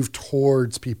definitely move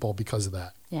towards people because of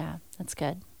that. Yeah, that's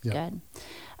good. Yeah. Good.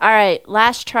 All right,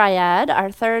 last triad.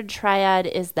 Our third triad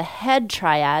is the head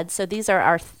triad. So these are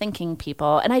our thinking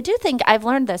people. And I do think I've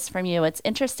learned this from you. It's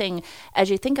interesting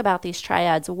as you think about these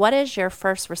triads, what is your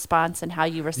first response and how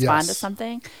you respond to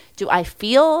something? Do I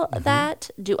feel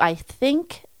that? Do I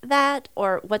think that?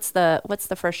 Or what's the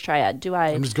first triad?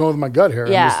 I'm just going with my gut here.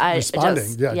 Yeah, I'm just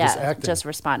responding. Just acting. Just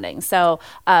responding. So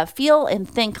feel and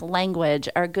think language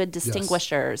are good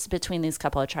distinguishers between these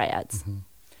couple of triads. Mm-hmm.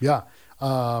 Yeah.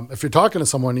 If you're talking to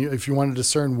someone, if you want to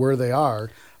discern where they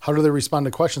are, how do they respond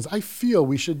to questions? I feel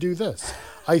we should do this.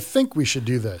 I think we should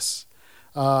do this.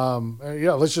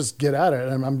 Let's just get at it.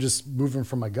 And I'm just moving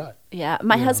from my gut. Yeah.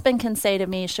 My husband can say to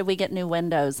me, should we get new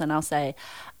windows? And I'll say,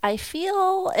 I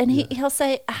feel, and he'll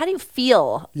say, how do you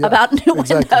feel about new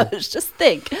windows? Just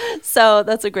think. So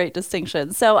that's a great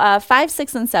distinction. So 5,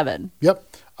 6, and 7. Yep.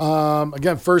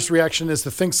 Again, first reaction is to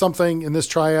think something in this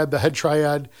triad, the head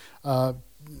triad.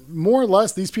 More or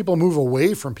less, these people move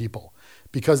away from people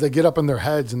because they get up in their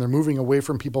heads and they're moving away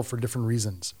from people for different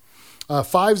reasons.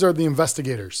 5s are the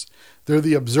investigators. They're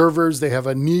the observers. They have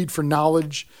a need for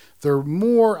knowledge. They're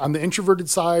more on the introverted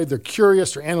side. They're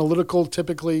curious or analytical,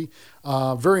 typically,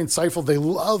 very insightful. They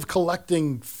love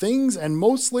collecting things, and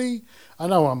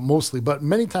but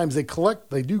many times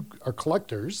are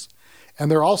collectors,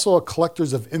 and they're also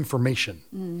collectors of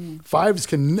information. 5s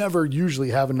can never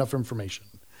usually have enough information.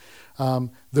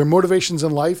 Their motivations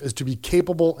in life is to be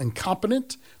capable and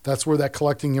competent. That's where that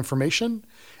collecting information.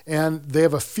 And they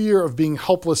have a fear of being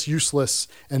helpless, useless,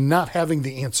 and not having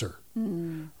the answer,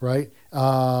 right?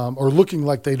 Or looking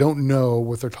like they don't know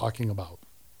what they're talking about.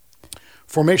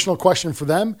 Formational question for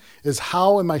them is,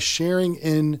 how am I sharing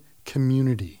in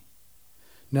community?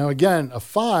 Now, again, a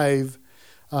 5,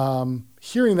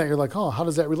 hearing that, you're like, oh, how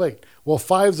does that relate? Well,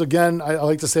 5s, again, I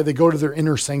like to say they go to their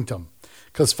inner sanctum.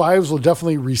 Because 5s will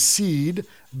definitely recede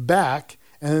back,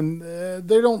 and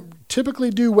they don't typically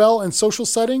do well in social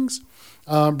settings.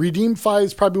 Redeemed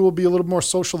 5s probably will be a little more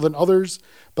social than others,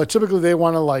 but typically they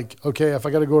want to if I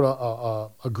got to go to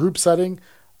a group setting,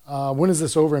 when is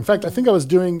this over? In fact, I think I was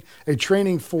doing a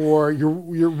training for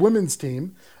your women's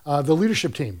team, the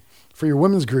leadership team for your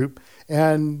women's group,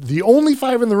 and the only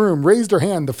 5 in the room raised her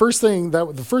hand. The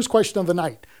first question of the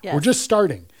night. Yes. We're just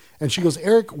starting, and she goes,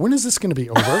 Eric, when is this going to be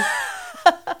over?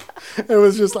 It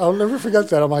was just, I'll never forget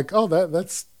that. I'm like, oh,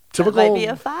 that's typical. That might be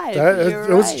a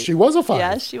 5. She was a 5.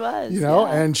 Yeah, she was.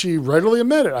 And she readily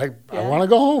admitted, I want to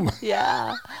go home.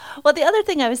 Yeah. Well, the other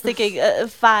thing I was thinking,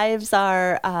 5s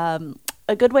are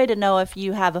a good way to know if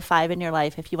you have a 5 in your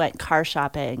life, if you went car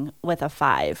shopping with a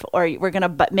 5, or we're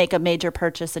going to make a major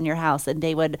purchase in your house, and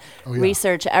they would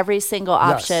research every single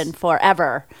option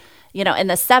forever. And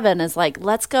the 7 is like,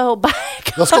 let's go buy a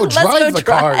car. Let's go drive the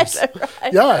cars.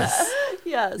 Right? Yes.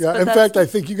 Yes. Yeah. In fact, I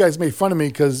think you guys made fun of me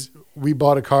because we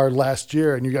bought a car last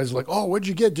year, and you guys were like, oh, what'd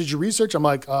you get? Did you research? I'm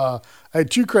like, I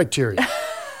had 2 criteria.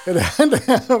 It had to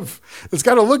have, it's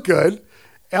got to look good,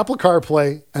 Apple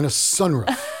CarPlay, and a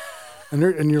sunroof.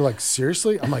 And you're like,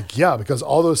 seriously? I'm like, yeah, because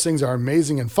all those things are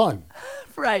amazing and fun.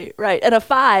 Right. And a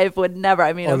 5 would never.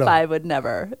 5 would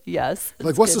never. Yes.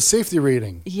 Like, what's the safety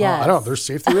rating? Yes. I don't know. There's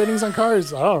safety ratings on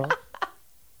cars? I don't know.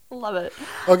 Love it.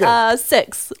 Okay.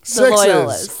 6, the Sixes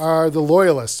loyalists. are the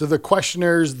loyalists. They're the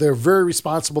questioners. They're very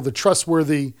responsible. They're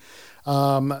trustworthy.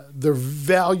 They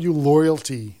value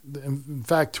loyalty, in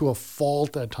fact, to a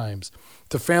fault at times,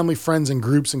 to family, friends, and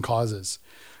groups and causes.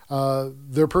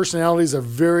 Their personalities are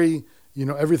very,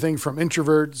 everything from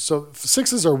introverts. So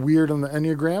 6s are weird on the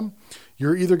Enneagram.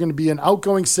 You're either going to be an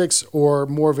outgoing 6 or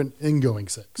more of an ingoing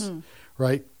 6,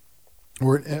 right?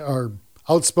 Or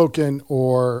outspoken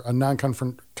or a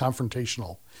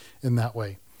non-confrontational in that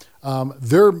way.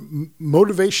 Their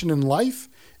motivation in life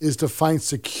is to find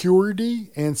security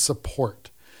and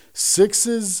support.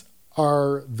 6s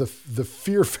are the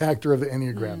fear factor of the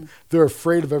Enneagram. They're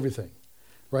afraid of everything,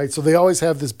 right? So they always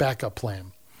have this backup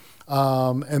plan.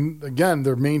 And again,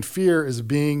 their main fear is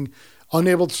being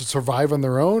unable to survive on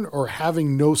their own or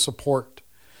having no support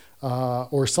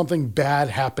or something bad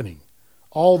happening.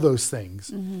 All those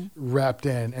things wrapped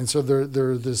in. And so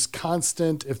they're this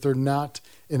constant, if they're not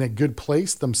in a good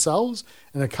place themselves,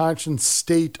 in a constant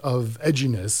state of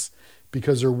edginess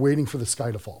because they're waiting for the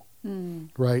sky to fall.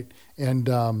 Right. And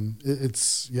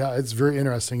it's very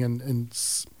interesting. And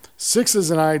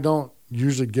 6s and I don't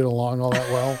usually get along all that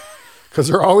well because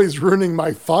they're always ruining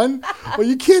my fun. Well,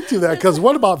 you can't do that because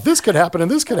what about this could happen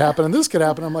and this could happen and this could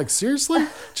happen? I'm like, seriously?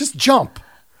 Just jump.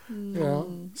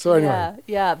 So anyway.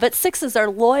 Yeah. But 6s are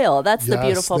loyal. That's the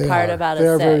beautiful part about a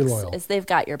 6 very loyal. is they've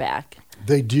got your back.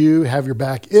 They do have your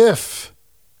back if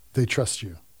they trust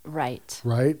you. Right.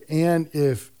 Right. And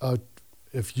if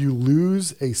you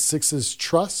lose a 6's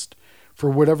trust for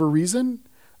whatever reason,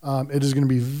 it is going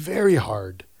to be very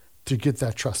hard to get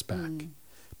that trust back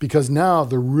because now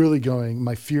they're really going,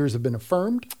 my fears have been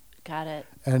affirmed. Got it.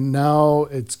 And now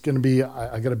it's going to be,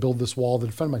 I got to build this wall to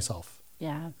defend myself.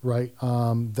 Yeah. Right.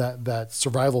 That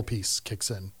survival piece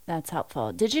kicks in. That's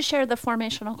helpful. Did you share the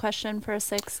formational question for a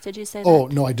 6? Did you say that? Oh,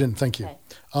 no, I didn't. Thank you. Okay.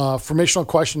 Formational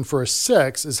question for a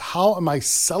 6 is how am I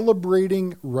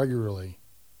celebrating regularly?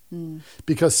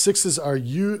 Because 6s are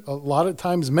a lot of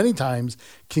times, many times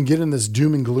can get in this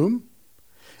doom and gloom.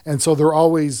 And so they're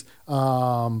always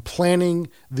planning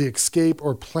the escape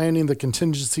or planning the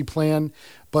contingency plan.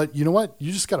 But you know what?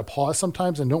 You just got to pause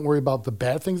sometimes and don't worry about the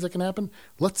bad things that can happen.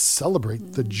 Let's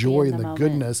celebrate the joy and the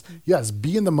goodness. Yes,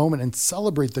 be in the moment and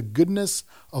celebrate the goodness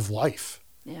of life.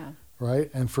 Yeah.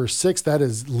 Right? And for 6, that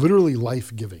is literally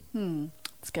life-giving.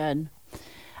 That's good.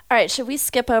 All right, should we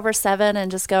skip over 7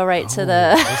 and just go right to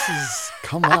the...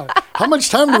 Come on. How much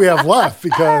time do we have left?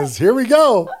 Because here we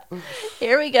go.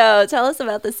 Here we go. Tell us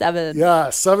about the 7. Yeah,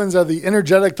 7s are the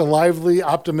energetic, the lively,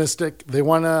 optimistic. They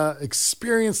want to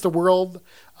experience the world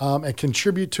and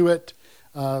contribute to it.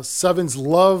 7s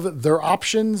love their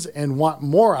options and want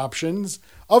more options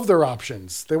of their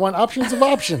options. They want options of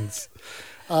options.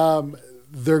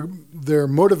 Their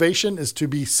motivation is to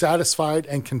be satisfied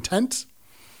and content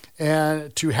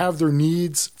and to have their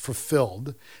needs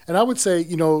fulfilled. And I would say,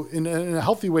 in a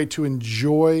healthy way, to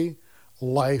enjoy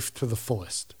life to the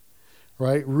fullest,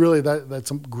 right? Really,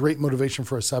 that's a great motivation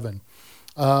for a 7.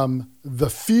 The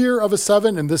fear of a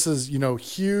 7, and this is,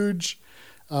 huge.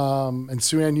 And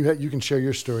Suanne, you can share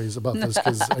your stories about this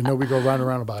because I know we go round and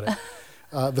round about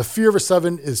it. The fear of a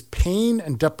 7 is pain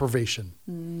and deprivation,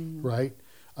 right?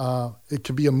 It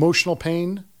could be emotional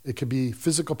pain. It could be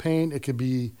physical pain. It could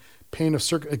be pain of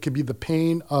it could be the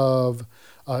pain of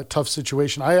a tough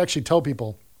situation. I actually tell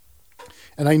people,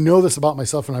 and I know this about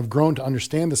myself, and I've grown to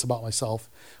understand this about myself,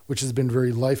 which has been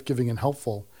very life-giving and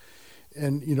helpful.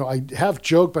 And, I half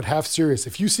joke, but half serious.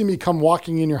 If you see me come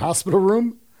walking in your hospital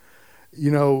room,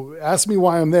 ask me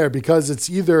why I'm there, because it's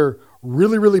either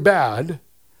really, really bad,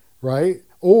 right?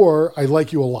 Or I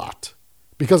like you a lot,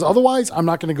 because otherwise I'm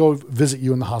not going to go visit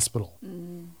you in the hospital.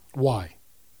 Why?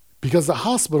 Because the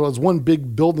hospital is one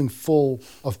big building full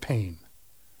of pain,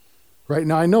 right?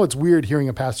 Now, I know it's weird hearing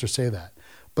a pastor say that,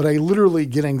 but I literally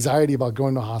get anxiety about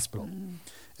going to a hospital.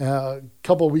 A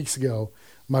couple of weeks ago,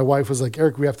 my wife was like,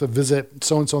 Eric, we have to visit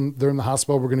so-and-so. They're in the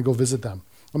hospital. We're going to go visit them.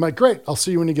 I'm like, great. I'll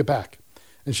see you when you get back.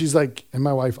 And she's like, and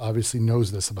my wife obviously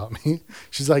knows this about me.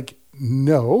 She's like,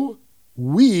 no,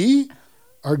 we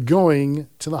are going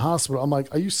to the hospital. I'm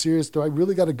like, are you serious? Do I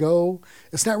really got to go?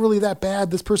 It's not really that bad.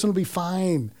 This person will be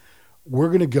fine. We're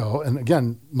going to go. And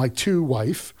again, my 2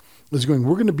 wife is going,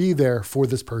 we're going to be there for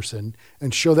this person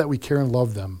and show that we care and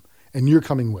love them. And you're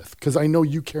coming with, because I know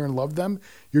you care and love them.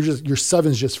 Your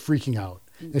 7's just freaking out.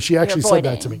 And she actually said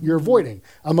that to me. You're avoiding.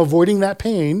 I'm avoiding that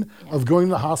pain of going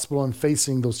to the hospital and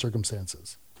facing those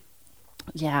circumstances.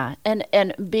 Yeah.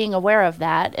 And being aware of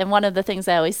that. And one of the things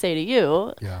I always say to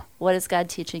you, what is God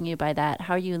teaching you by that?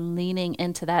 How are you leaning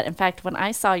into that? In fact, when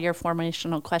I saw your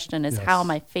formational question is how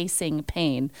am I facing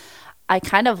pain? I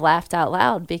kind of laughed out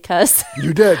loud because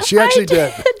you did. She actually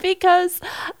did. Because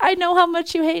I know how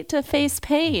much you hate to face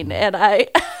pain, and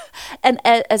and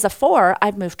as a 4,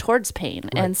 I've moved towards pain,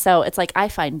 Right. and so it's like I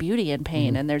find beauty in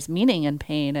pain, and there's meaning in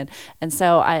pain, and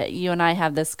so you and I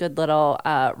have this good little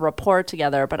rapport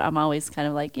together. But I'm always kind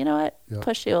of like, you know what,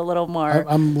 push you a little more.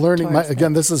 I'm learning.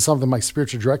 Again, this is something my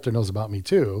spiritual director knows about me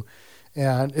too,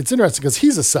 and it's interesting because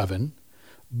he's a 7.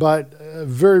 But a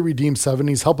very redeemed 7.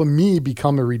 He's helping me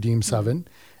become a redeemed 7.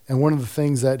 And one of the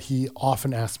things that he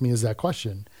often asks me is that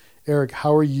question, Eric,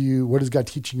 how are you? What is God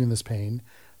teaching you in this pain?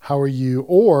 How are you?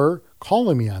 Or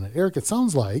calling me on it. Eric, it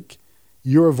sounds like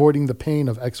you're avoiding the pain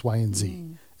of X, Y, and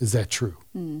Z. Is that true?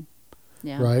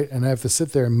 Yeah. Right? And I have to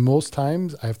sit there, and most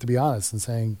times I have to be honest and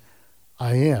saying,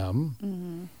 I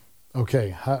am.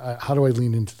 Okay, how do I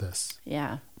lean into this?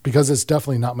 Yeah. Because it's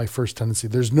definitely not my first tendency.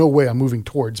 There's no way I'm moving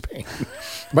towards pain.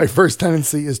 My first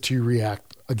tendency is to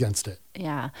react against it.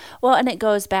 Yeah. Well, and it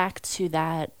goes back to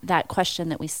that question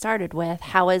that we started with.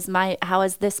 How is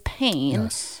this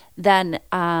pain then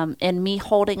in me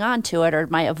holding on to it, or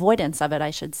my avoidance of it,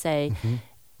 I should say,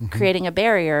 creating a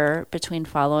barrier between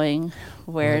following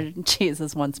where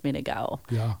Jesus wants me to go.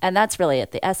 Yeah. And that's really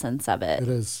at the essence of it. It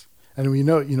is. And we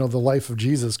know, the life of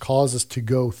Jesus calls us to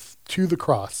go to the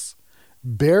cross,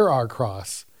 bear our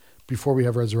cross before we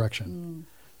have resurrection,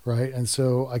 right? And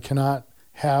so I cannot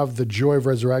have the joy of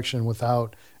resurrection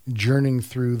without journeying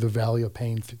through the valley of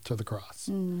pain to the cross.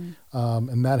 And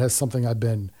that has something I've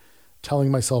been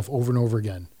telling myself over and over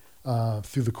again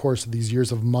through the course of these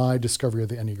years of my discovery of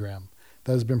the Enneagram.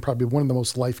 That has been probably one of the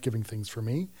most life-giving things for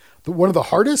me. One of the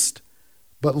hardest,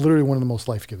 but literally one of the most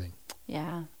life-giving.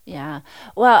 Yeah, yeah.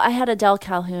 Well, I had Adele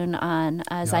Calhoun on,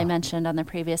 as I mentioned on the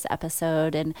previous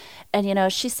episode, and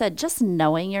she said just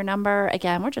knowing your number,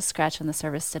 again, we're just scratching the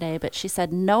surface today, but she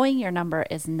said knowing your number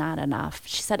is not enough.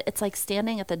 She said it's like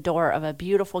standing at the door of a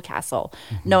beautiful castle,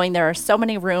 knowing there are so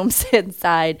many rooms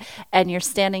inside, and you're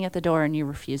standing at the door and you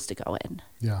refuse to go in.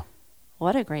 Yeah.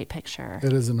 What a great picture.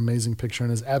 It is an amazing picture,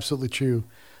 and it's absolutely true.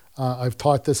 I've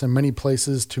taught this in many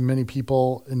places to many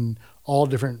people in all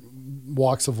different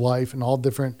walks of life and all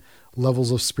different levels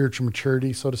of spiritual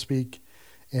maturity, so to speak.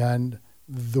 And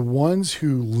the ones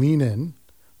who lean in,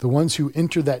 the ones who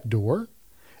enter that door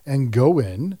and go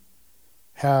in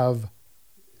have,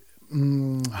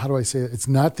 how do I say it? It's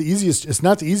not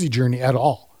the easy journey at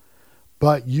all,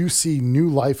 but you see new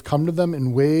life come to them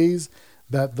in ways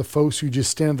that the folks who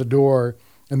just stand at the door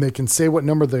and they can say what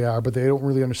number they are, but they don't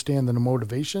really understand the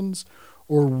motivations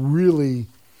or really,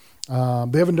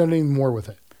 they haven't done anything more with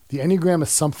it. The Enneagram is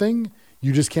something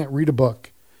you just can't read a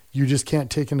book. You just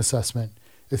can't take an assessment.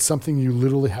 It's something you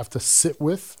literally have to sit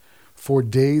with for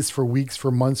days, for weeks,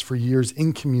 for months, for years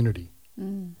in community.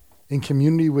 In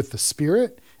community with the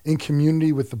Spirit, in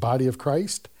community with the body of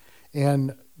Christ,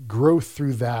 and growth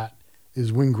through that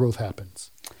is when growth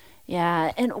happens.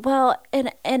 Yeah. And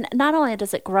not only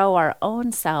does it grow our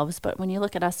own selves, but when you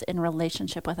look at us in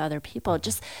relationship with other people,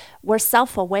 just we're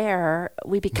self-aware,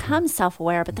 we become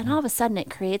self-aware, but then all of a sudden it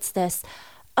creates this,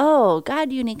 oh,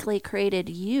 God uniquely created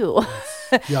you.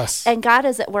 Yes. And God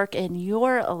is at work in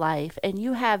your life, and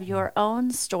you have your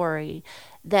own story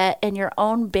and your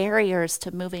own barriers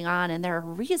to moving on, and there are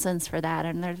reasons for that,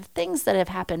 and there are things that have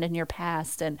happened in your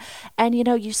past, and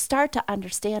you start to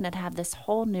understand and have this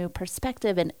whole new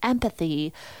perspective and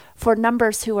empathy for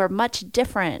numbers who are much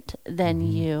different than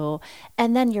you,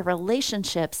 and then your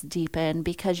relationships deepen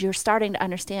because you're starting to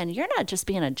understand you're not just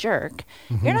being a jerk,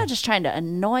 you're not just trying to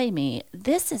annoy me.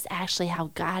 This is actually how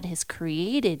God has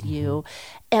created you,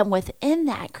 and within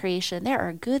that creation there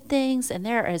are good things, and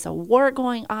there is a war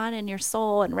going on in your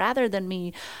soul. And rather than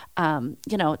me,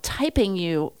 typing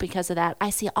you because of that, I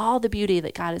see all the beauty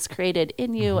that God has created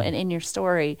in you and in your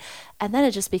story. And then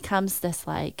it just becomes this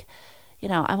I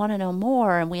want to know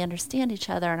more, and we understand each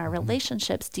other, and our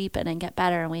relationships deepen and get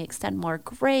better, and we extend more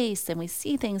grace, and we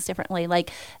see things differently. Like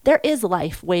there is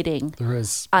life waiting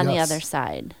on the other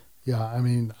side. Yeah. I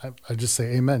mean, I just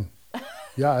say amen.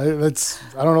 Yeah. I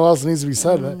don't know what else needs to be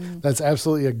said. That's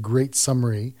absolutely a great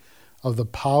summary of the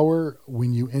power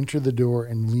when you enter the door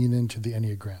and lean into the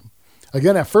Enneagram.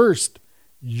 Again, at first,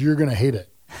 you're going to hate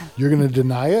it. You're going to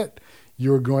deny it.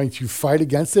 You're going to fight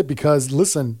against it because,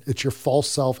 listen, it's your false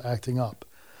self acting up.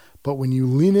 But when you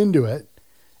lean into it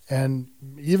and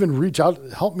even reach out,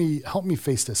 help me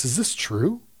face this. Is this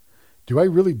true? Do I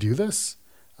really do this?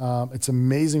 It's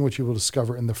amazing what you will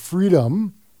discover and the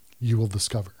freedom you will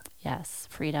discover. Yes,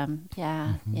 freedom.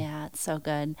 Yeah, yeah, it's so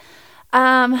good.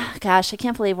 Gosh, I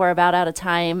can't believe we're about out of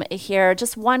time here.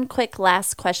 Just one quick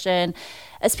last question.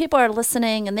 As people are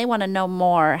listening and they want to know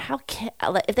more,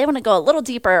 if they want to go a little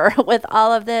deeper with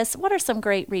all of this, what are some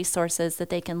great resources that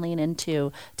they can lean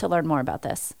into to learn more about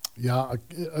this? Yeah,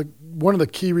 one of the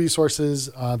key resources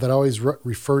that I always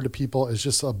refer to people is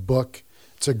just a book.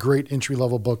 It's a great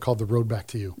entry-level book called The Road Back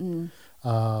to You.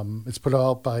 It's put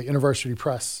out by University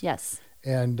Press. Yes.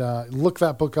 And look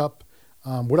that book up.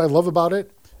 What I love about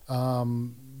it,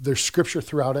 there's scripture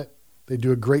throughout it. They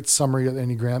do a great summary of the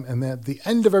Enneagram. And then at the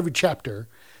end of every chapter,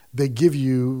 they give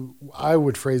you, I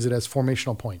would phrase it as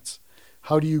formational points.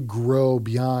 How do you grow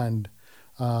beyond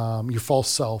your false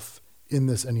self in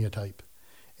this Enneatype?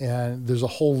 And there's a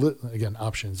whole, again,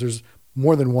 options. There's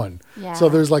more than one. Yeah. So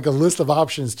there's like a list of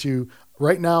options to,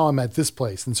 right now I'm at this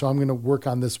place. And so I'm going to work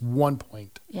on this one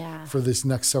point for this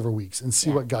next several weeks and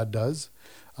see what God does.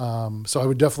 So I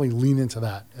would definitely lean into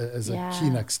that as a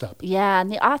key next step. Yeah,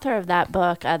 and the author of that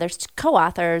book, there's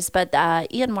co-authors, but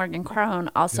Ian Morgan Crone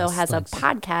also has a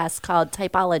podcast called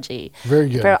Typology. Very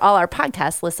good. For all our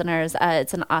podcast listeners,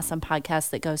 it's an awesome podcast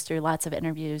that goes through lots of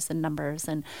interviews and numbers.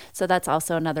 And so that's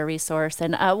also another resource.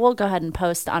 And we'll go ahead and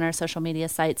post on our social media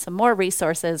site some more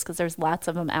resources because there's lots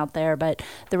of them out there. But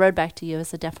The Road Back to You is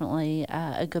definitely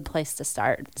a good place to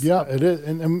start. So. Yeah, it is.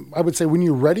 And I would say when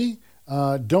you're ready,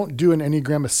 don't do an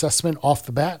Enneagram assessment off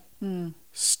the bat.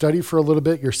 Study for a little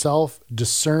bit yourself,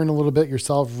 discern a little bit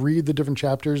yourself, read the different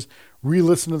chapters,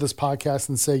 re-listen to this podcast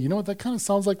and say, you know what, that kind of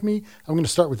sounds like me. I'm going to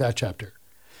start with that chapter.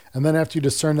 And then after you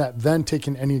discern that, then take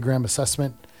an Enneagram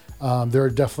assessment. There are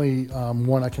definitely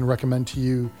one I can recommend to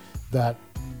you that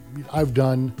I've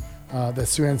done, that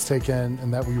Suanne's taken,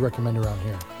 and that we recommend around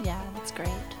here. Yeah, that's great.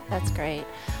 That's great.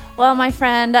 Well, my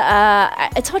friend, I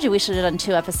told you we should have done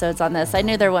 2 episodes on this. I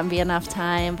knew there wouldn't be enough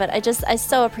time, but I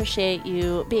so appreciate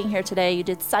you being here today. You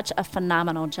did such a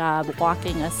phenomenal job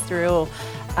walking us through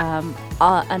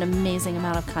an amazing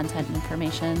amount of content and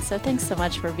information. So thanks so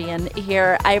much for being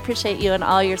here. I appreciate you and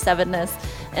all your 7-ness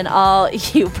and all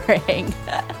you bring.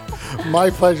 My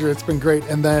pleasure. It's been great.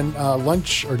 And then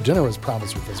lunch or dinner was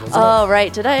promised with this, wasn't it? Oh,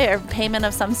 right. Did I? A payment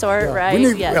of some sort, right?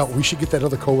 We should get that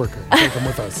other coworker and take him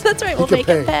with us. That's right. We'll make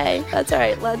him pay. That's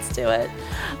right. Let's do it.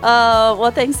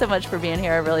 Well, thanks so much for being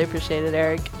here. I really appreciate it,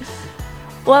 Eric.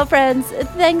 Well, friends,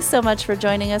 thanks so much for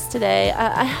joining us today.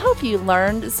 I hope you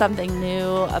learned something new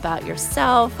about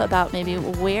yourself, about maybe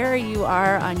where you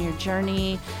are on your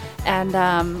journey,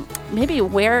 and maybe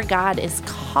where God is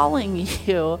calling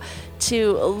you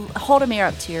to hold a mirror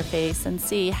up to your face and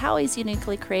see how He's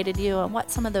uniquely created you and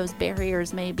what some of those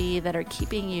barriers may be that are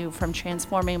keeping you from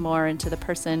transforming more into the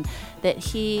person that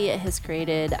He has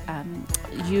created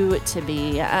you to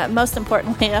be. Most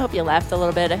importantly, I hope you laughed a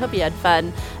little bit. I hope you had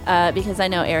fun because I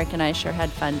know Eric and I sure had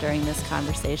fun during this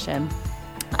conversation.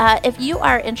 If you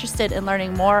are interested in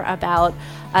learning more about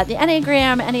the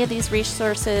Enneagram, any of these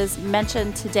resources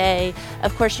mentioned today,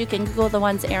 of course, you can Google the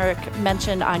ones Eric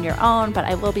mentioned on your own, but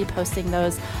I will be posting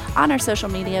those on our social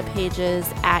media pages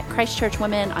at Christ Church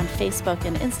Women on Facebook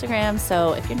and Instagram.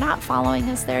 So if you're not following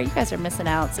us there, you guys are missing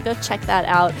out. So go check that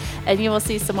out, and you will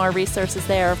see some more resources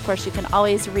there. Of course, you can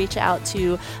always reach out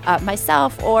to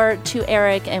myself or to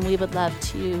Eric, and we would love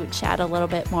to chat a little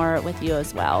bit more with you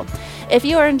as well. If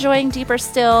you are enjoying Deeper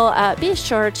Still, be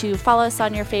sure to follow us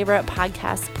on your favorite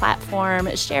podcast platform.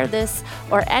 Share this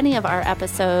or any of our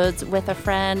episodes with a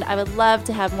friend. I would love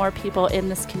to have more people in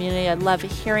this community. I'd love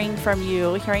hearing from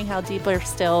you, hearing how Deeper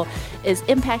Still is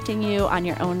impacting you on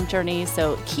your own journey.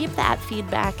 So keep that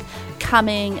feedback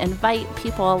coming, invite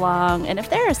people along. And if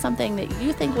there is something that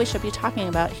you think we should be talking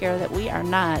about here that we are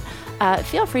not,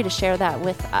 feel free to share that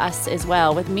with us as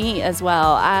well, with me as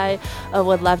well. I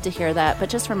would love to hear that. But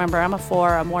just remember, I'm a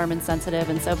 4, I'm warm and sensitive,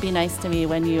 and so be nice to me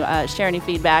when you share any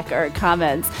feedback or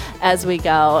comments as we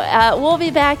go. We'll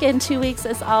be back in 2 weeks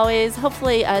as always.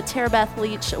 Hopefully, Tara Beth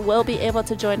Leach will be able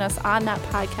to join us on that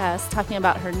podcast talking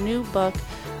about her new book,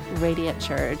 Radiant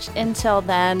Church. Until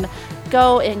then,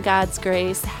 go in God's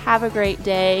grace. Have a great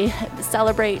day.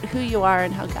 Celebrate who you are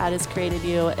and how God has created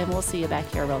you, and we'll see you back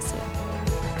here real soon.